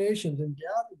among the nations and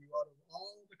gather you out of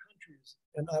all the countries,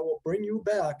 and I will bring you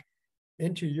back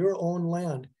into your own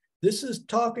land." This is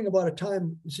talking about a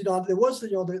time. See, there was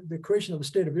the creation of the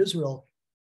state of Israel,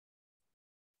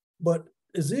 but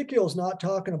Ezekiel's not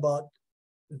talking about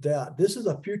that. This is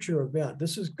a future event.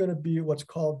 This is going to be what's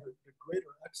called the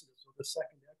greater Exodus, or the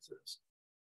second Exodus.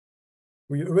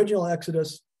 The original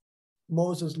Exodus,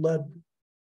 Moses led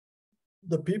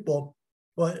the people,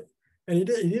 and he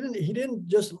didn't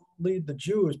just lead the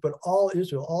Jews, but all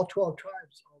Israel, all 12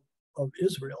 tribes of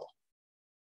Israel.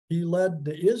 He led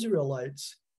the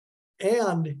Israelites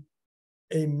and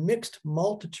a mixed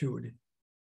multitude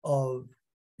of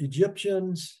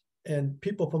Egyptians and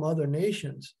people from other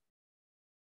nations.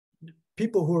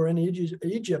 People who were in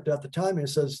Egypt at the time, and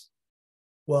it says,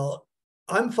 well,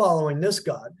 I'm following this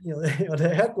God.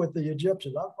 The heck with the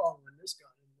Egyptians. I'm following this God.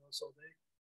 So they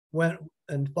went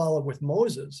and followed with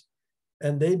Moses,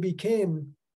 and they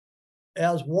became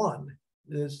as one.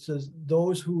 It says,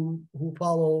 those who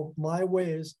follow my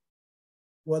ways,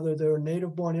 whether they're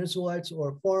native-born Israelites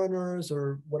or foreigners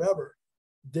or whatever,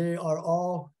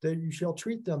 you shall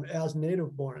treat them as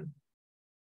native-born,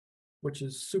 which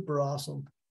is super awesome.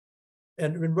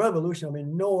 And in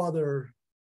Revolution, no other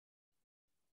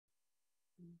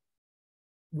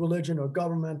religion or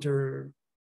government or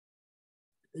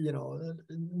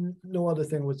no other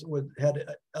thing had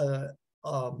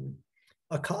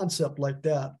a concept like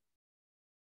that.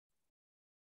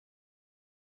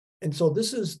 And so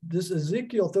this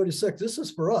Ezekiel 36, this is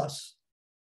for us.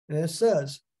 And it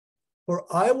says, "For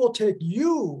I will take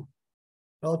you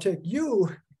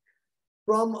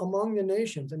from among the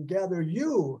nations and gather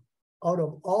you out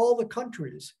of all the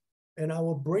countries, and I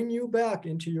will bring you back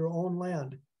into your own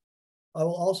land. I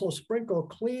will also sprinkle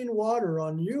clean water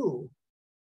on you,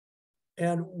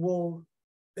 and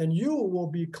you will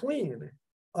be clean.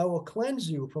 I will cleanse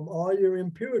you from all your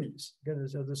impurities." Again,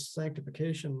 there's this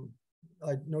sanctification,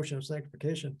 notion of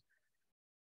sanctification.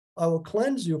 "I will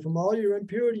cleanse you from all your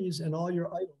impurities and all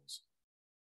your idols.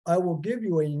 I will give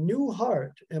you a new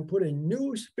heart and put a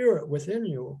new spirit within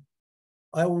you.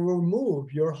 I will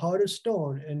remove your heart of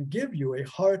stone and give you a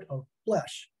heart of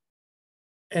flesh.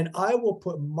 And I will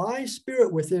put my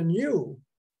spirit within you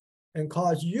and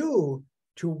cause you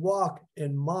to walk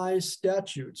in my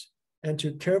statutes and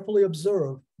to carefully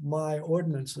observe my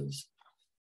ordinances."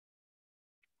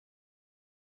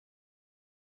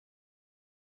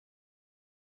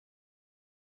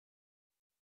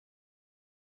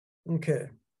 Okay.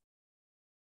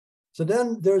 So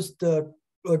then there's the,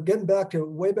 getting back to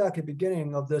way back at the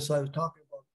beginning of this, I was talking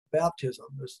about baptism.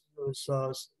 There's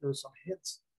some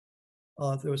hints.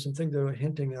 There was some things that were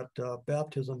hinting at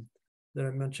baptism that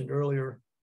I mentioned earlier.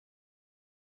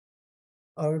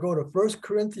 I would go to 1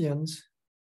 Corinthians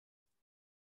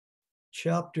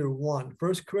chapter 1.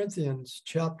 1 Corinthians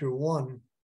chapter 1.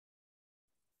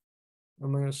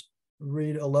 I'm going to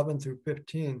read 11 through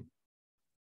 15.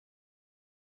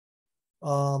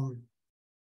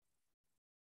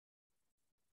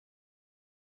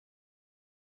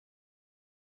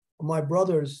 My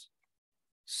brothers,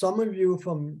 some of you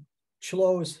from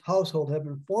Chilo's household have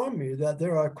informed me that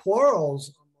there are quarrels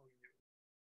among you.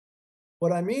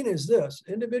 What I mean is this: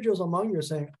 individuals among you are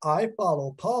saying, I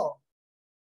follow Paul,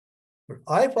 or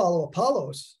I follow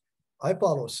Apollos, I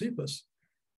follow Cephas,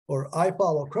 or I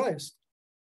follow Christ.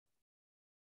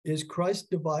 Is Christ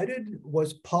divided?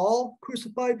 Was Paul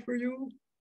crucified for you?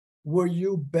 Were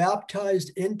you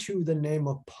baptized into the name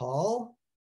of Paul?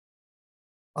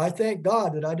 I thank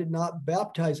God that I did not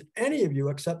baptize any of you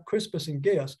except Crispus and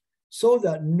Gaius, so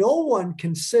that no one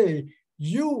can say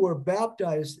you were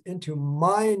baptized into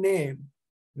my name.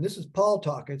 And this is Paul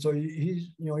talking. So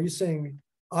he's saying,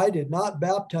 I did not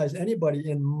baptize anybody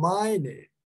in my name.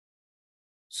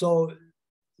 So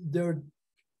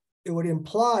it would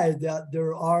imply that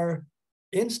there are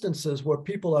instances where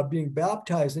people are being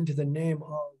baptized into the name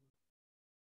of,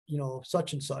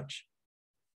 such and such.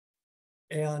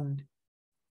 And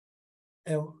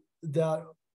that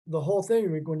the whole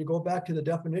thing, when you go back to the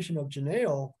definition of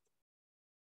gennao,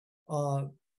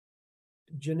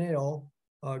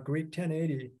 Greek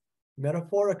 1080,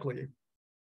 metaphorically,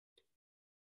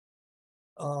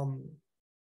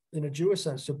 in a Jewish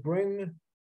sense, to bring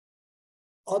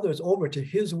others over to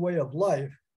his way of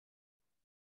life.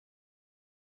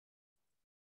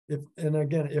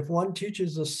 If one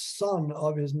teaches the son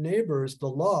of his neighbors the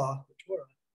law, the Torah,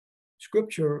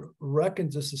 Scripture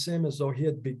reckons this the same as though he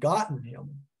had begotten him.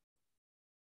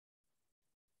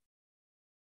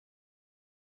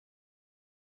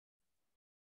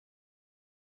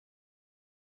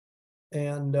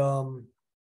 And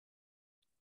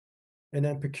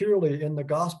then peculiarly in the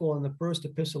gospel in the first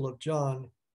epistle of John,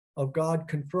 of God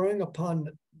conferring upon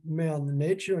man the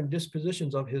nature and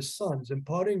dispositions of his sons,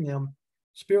 imparting them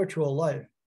spiritual life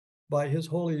by his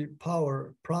holy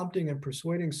power, prompting and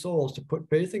persuading souls to put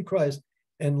faith in Christ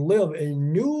and live a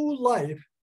new life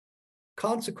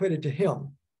consecrated to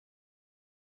him.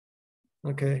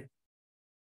 Okay.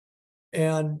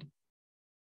 And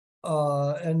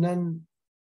then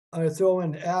I throw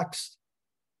in Acts,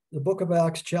 the book of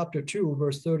Acts, chapter 2,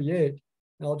 verse 38.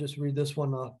 And I'll just read this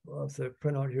one off the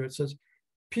printout here. It says,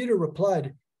 Peter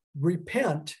replied,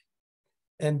 repent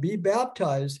and be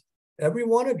baptized, every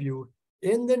one of you,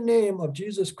 in the name of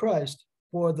Jesus Christ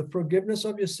for the forgiveness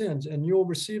of your sins, and you will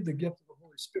receive the gift of the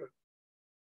Holy Spirit.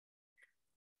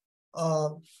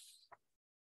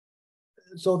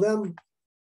 So then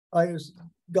I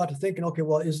got to thinking, okay,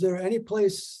 well, is there any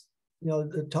place,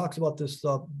 that talks about this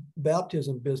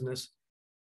baptism business?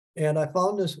 And I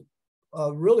found this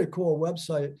really cool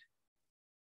website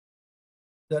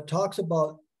that talks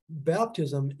about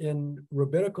baptism in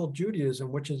rabbinical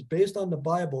Judaism, which is based on the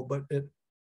Bible, but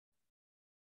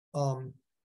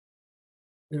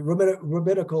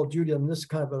rabbinical Judaism, this is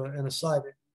kind of an aside,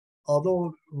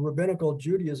 although rabbinical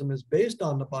Judaism is based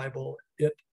on the Bible,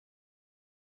 it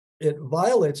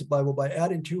violates the Bible by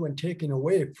adding to and taking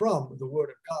away from the Word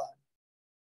of God.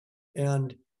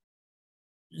 And,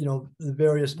 the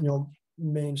various,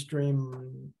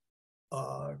 mainstream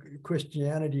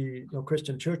Christianity,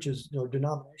 Christian churches,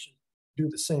 denominations do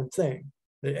the same thing.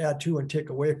 They add to and take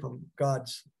away from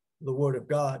the Word of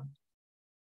God,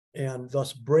 and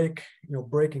thus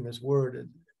breaking His Word,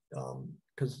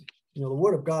 because the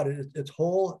Word of God, it's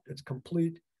whole, it's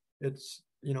complete,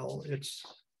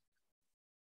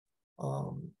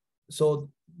 so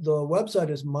the website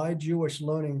is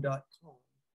mygewishlearning.com,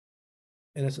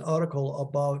 and it's an article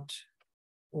about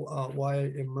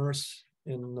why immerse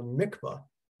in the mikvah.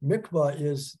 Mikvah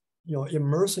is,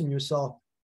 immersing yourself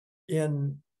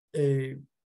in a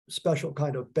special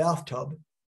kind of bathtub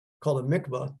called a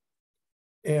mikvah,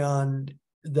 and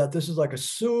that this is like a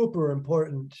super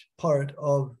important part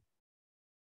of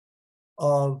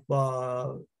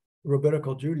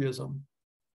rabbinical Judaism.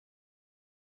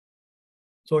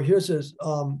 So here's this,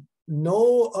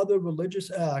 no other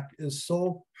religious act is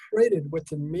so freighted with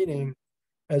the meaning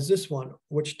as this one,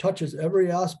 which touches every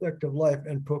aspect of life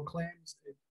and proclaims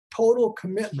a total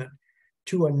commitment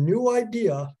to a new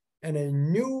idea and a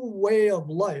new way of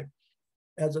life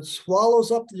as it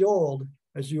swallows up the old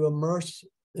as you immerse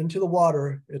into the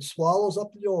water, it swallows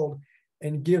up the old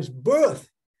and gives birth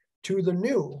to the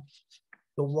new.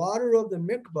 The water of the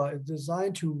mikvah is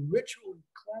designed to ritually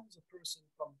cleanse a person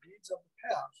from deeds of the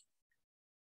past.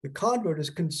 The convert is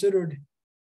considered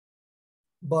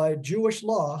by Jewish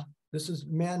law, this is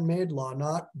man-made law,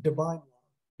 not divine law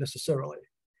necessarily,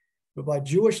 but by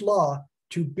Jewish law,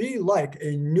 to be like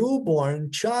a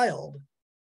newborn child.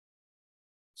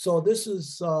 So this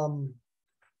is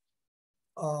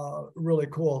really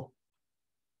cool.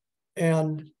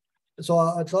 And so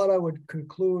I thought I would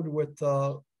conclude with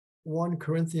 1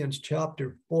 Corinthians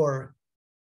chapter 4.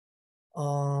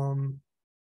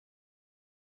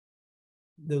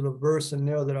 There's a verse in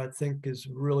there that I think is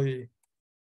really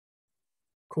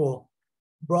cool.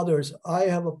 Brothers, I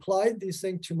have applied these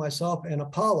things to myself and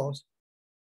Apollos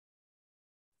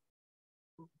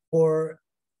for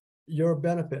your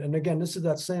benefit. And again, this is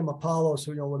that same Apollos,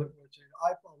 you know, which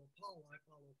I follow Paul, I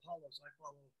follow Apollos, I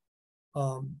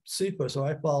follow Cephas, so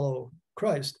I follow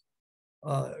Christ,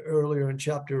 earlier in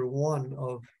chapter 1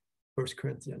 of 1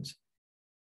 Corinthians.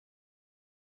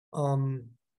 Okay,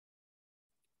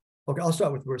 I'll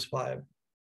start with verse 5.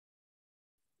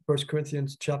 1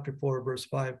 Corinthians chapter 4, verse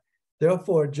 5.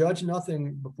 Therefore, judge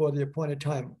nothing before the appointed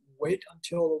time. Wait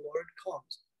until the Lord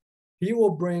comes. He will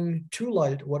bring to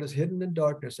light what is hidden in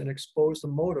darkness and expose the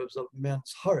motives of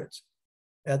men's hearts.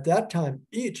 At that time,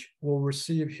 each will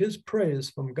receive his praise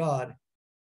from God.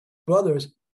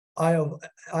 Brothers, I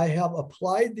have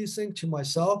applied these things to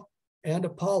myself and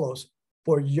Apollos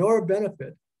for your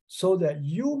benefit, so that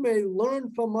you may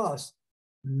learn from us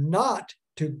not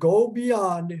to go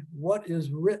beyond what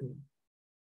is written.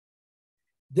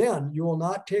 Then you will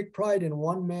not take pride in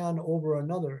one man over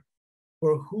another,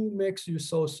 for who makes you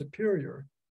so superior?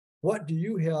 What do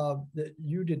you have that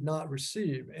you did not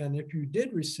receive? And if you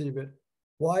did receive it,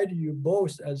 why do you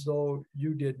boast as though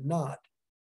you did not?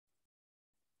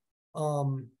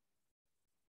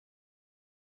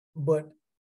 But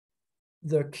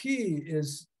the key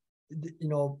is, you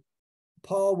know,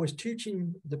 Paul was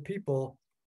teaching the people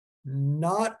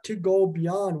not to go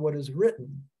beyond what is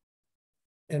written.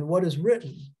 And what is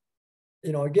written,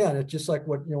 you know, again, it's just like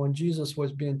what, you know, when Jesus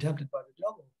was being tempted by the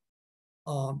devil,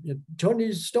 you turn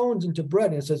these stones into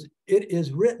bread, and it says, it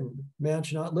is written, man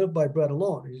should not live by bread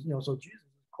alone. You know, so Jesus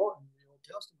is quoting the Old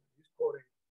Testament. He's quoting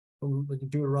from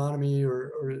Deuteronomy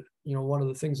or you know, one of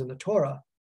the things in the Torah.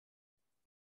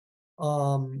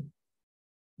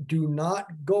 Do not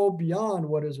go beyond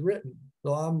what is written.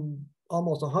 So I'm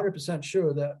almost 100%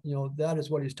 sure that, you know, that is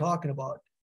what he's talking about.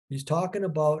 He's talking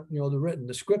about, you know, the written,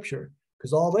 the scripture,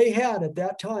 because all they had at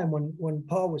that time when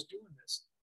Paul was doing this,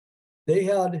 they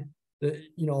had the,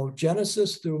 you know,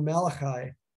 Genesis through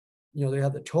Malachi. You know, they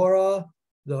had the Torah,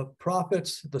 the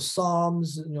prophets, the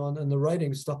Psalms, you know, and the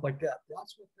writings, stuff like that.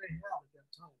 That's what they had at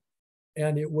that time.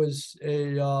 And it was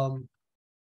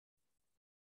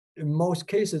in most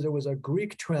cases, it was a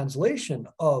Greek translation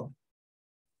of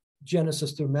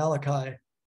Genesis through Malachi,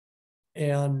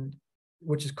 and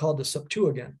which is called the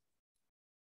Septuagint.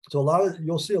 So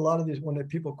you'll see a lot of these, when the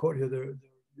people quote here, they're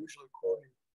usually quoting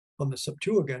from the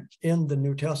Septuagint in the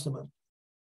New Testament.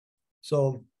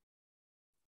 So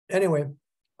anyway,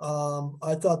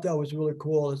 I thought that was really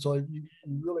cool. And so you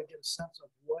really get a sense of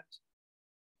what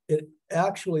it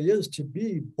actually is to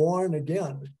be born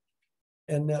again,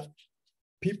 and that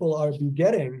people are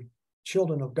begetting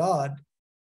children of God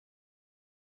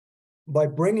by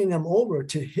bringing them over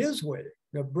to his way.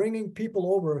 They're bringing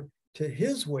people over to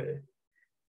his way.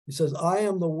 He says, I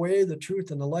am the way, the truth,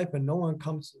 and the life, and no one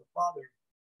comes to the Father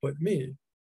but me.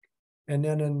 And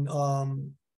then in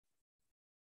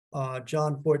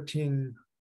John 14,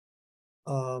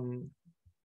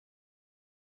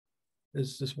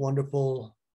 is this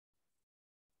wonderful,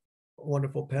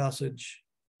 wonderful passage.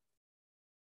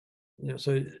 You know,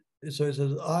 so it says,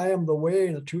 I am the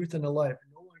way, the truth, and the life.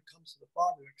 No one comes to the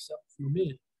Father except through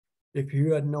me. If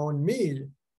you had known me,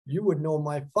 you would know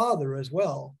my Father as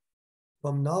well.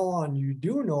 From now on, you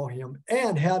do know him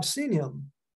and have seen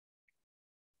him.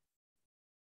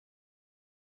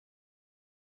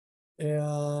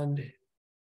 And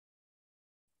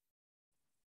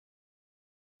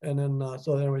then,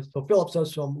 so anyway, so Philip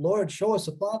says to him, Lord, show us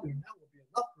the Father, and that will be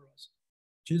enough for us.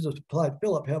 Jesus replied,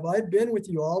 Philip, have I been with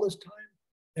you all this time,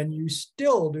 and you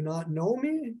still do not know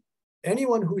me?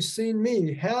 Anyone who's seen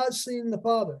me has seen the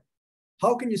Father.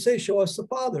 How can you say, show us the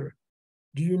Father?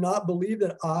 Do you not believe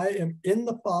that I am in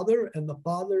the Father and the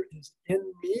Father is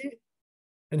in me?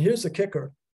 And here's the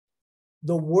kicker.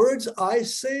 The words I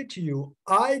say to you,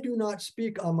 I do not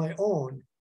speak on my own.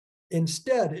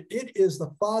 Instead, it is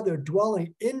the Father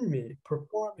dwelling in me,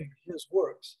 performing his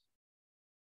works.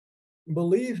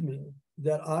 believe me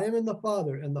that I am in the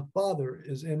Father and the Father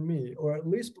is in me, or at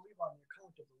least believe on the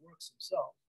account of the works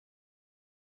themselves.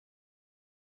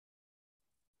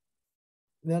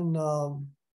 Then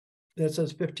it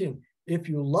says 15, if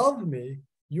you love me,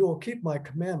 you will keep my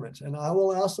commandments, and I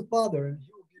will ask the Father, and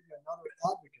he will give you another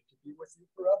advocate to be with you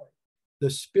forever, the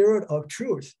Spirit of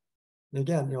truth. And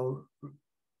again,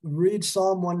 read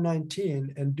Psalm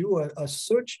 119 and do a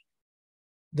search,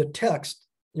 the text,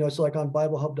 it's like on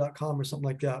BibleHub.com or something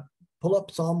like that. Pull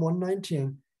up Psalm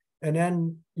 119 and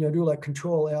then, do like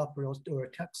Control F or a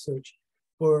text search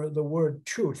for the word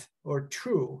truth or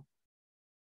true.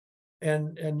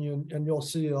 And you'll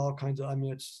see all kinds of,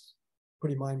 it's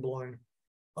pretty mind-blowing.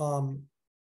 So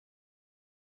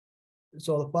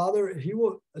the Father, he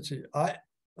will, let's see,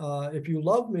 if you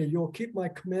love me, you'll keep my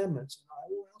commandments, and I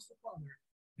will ask the Father,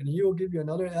 and he will give you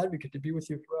another advocate to be with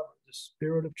you forever, the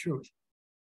Spirit of truth.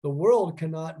 The world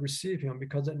cannot receive him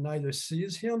because it neither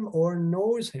sees him or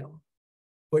knows him.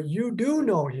 But you do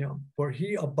know him, for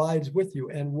he abides with you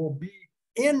and will be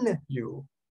in you.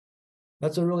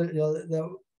 That's a really,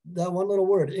 that one little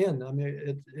word, in.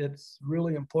 It's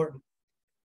really important.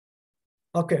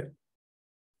 Okay.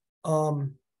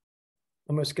 I'm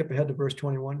going to skip ahead to verse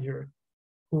 21 here.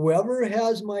 Whoever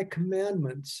has my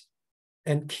commandments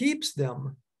and keeps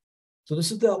them. So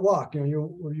this is that walk.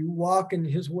 You walk in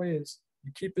his ways.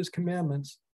 You keep his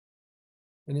commandments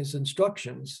and his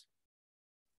instructions.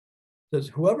 It says,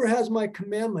 whoever has my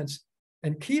commandments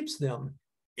and keeps them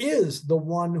is the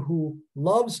one who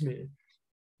loves me.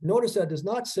 Notice that does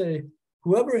not say,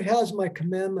 whoever has my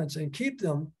commandments and keep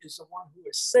them is the one who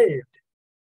is saved.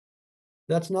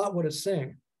 That's not what it's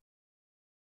saying.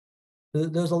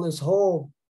 There's this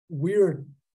whole weird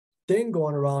thing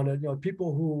going around it.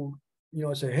 People who,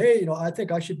 say, hey, I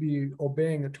think I should be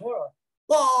obeying the Torah.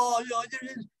 Oh,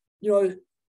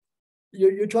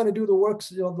 you're trying to do the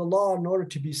works of the law in order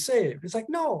to be saved. It's like,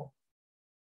 no.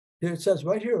 It says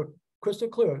right here, crystal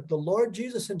clear, the Lord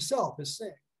Jesus himself is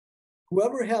saying,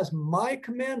 whoever has my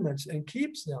commandments and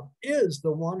keeps them is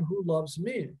the one who loves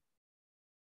me.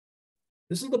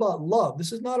 This is about love.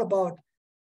 This is not about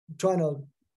trying to,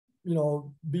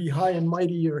 be high and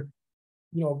mighty or,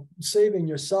 saving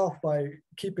yourself by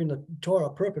keeping the Torah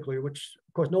perfectly, which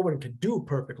of course nobody can do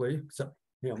perfectly except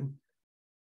him.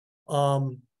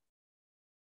 Then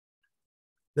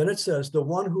it says, the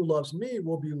one who loves me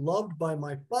will be loved by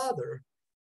my Father,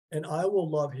 and I will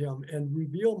love him and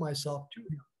reveal myself to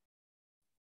him.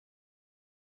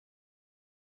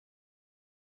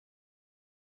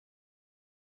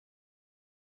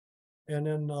 And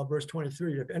then verse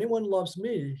 23, if anyone loves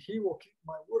me, he will keep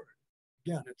my word.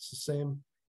 Again, it's the same.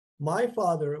 My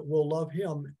Father will love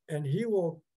him, and he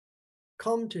will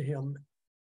come to him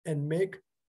and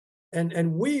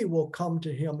we will come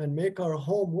to him and make our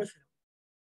home with him.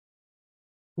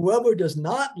 Whoever does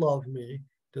not love me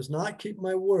does not keep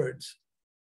my words.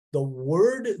 The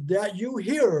word that you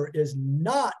hear is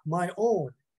not my own,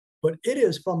 but it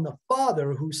is from the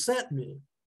Father who sent me.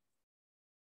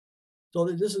 So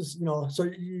this is, so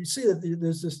you see that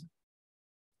there's this,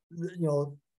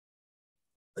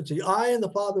 I and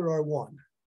the Father are one.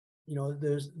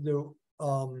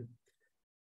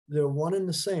 They're one and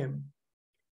the same.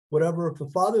 Whatever the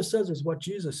Father says is what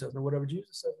Jesus says, and whatever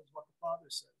Jesus says is what the Father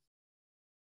says.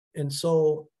 And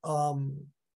so,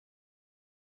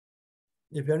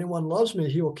 if anyone loves me,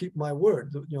 he will keep my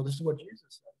word. This is what Jesus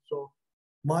said. So,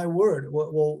 my word.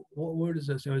 What word is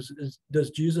this? Does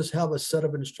Jesus have a set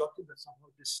of instructions that's somehow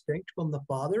distinct from the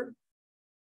Father?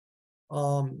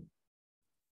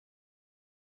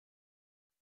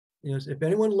 If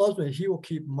anyone loves me, he will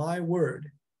keep my word.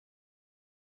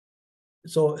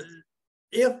 So,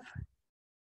 if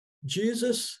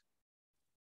Jesus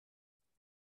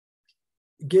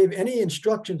gave any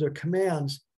instructions or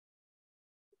commands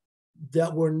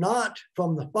that were not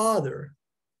from the Father,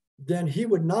 then he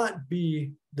would not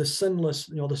be the sinless,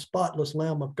 the spotless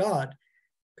Lamb of God,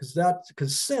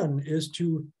 because sin is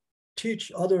to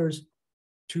teach others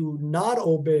to not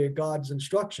obey God's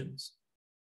instructions,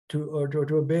 to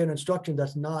obey an instruction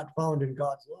that's not found in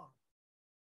God's law.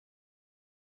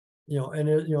 And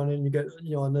then you get,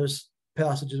 and there's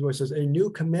passages where it says, a new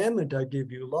commandment I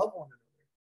give you, love one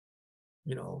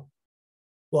another.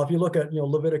 Well, if you look at,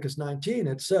 Leviticus 19,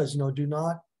 it says, do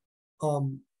not,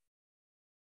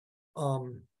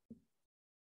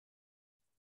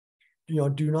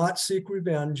 do not seek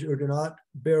revenge or do not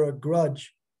bear a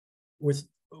grudge with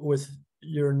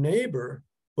your neighbor,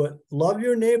 but love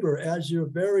your neighbor as your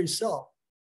very self.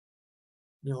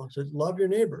 It says love your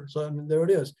neighbor. So there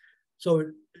it is. So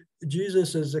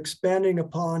Jesus is expanding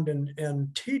upon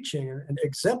and teaching and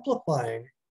exemplifying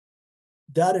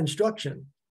that instruction,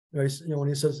 right? You know, when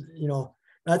he says, you know,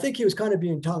 and I think he was kind of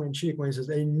being tongue in cheek when he says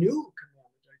a new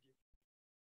commandment I give you.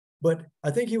 But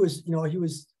I think he was, you know, he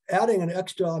was adding an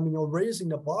extra, I mean, you know, raising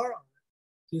the bar on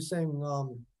it. He's saying,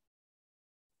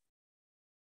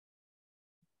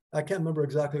 I can't remember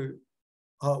exactly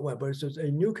how it went, but it says a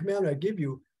new commandment I give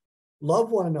you, love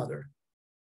one another.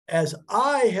 As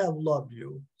I have loved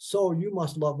you, so you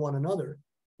must love one another.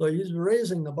 So he's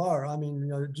raising the bar. I mean, you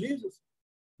know,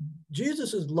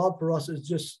 Jesus's love for us is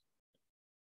just,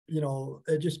 you know,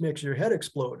 it just makes your head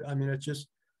explode. I mean, it's just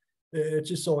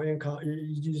so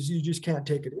you just can't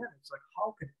take it in. It's like,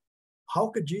 how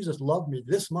could Jesus love me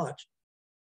this much?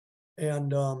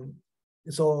 And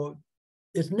so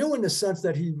it's new in the sense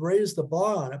that he raised the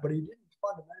bar on it, but he didn't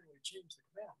fundamentally change the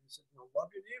command. He said, you know, love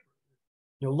your neighbor.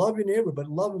 You know, love your neighbor, but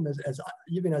love him as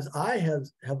even as I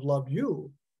have loved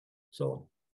you. So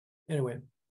anyway,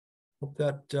 hope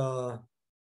that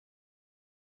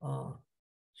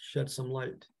shed some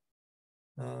light.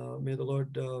 May the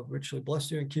Lord richly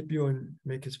bless you and keep you, and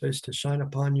make his face to shine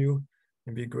upon you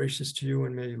and be gracious to you,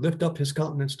 and may he lift up his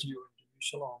countenance to you and give you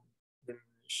shalom in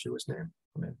Yeshua's name.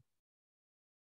 Amen.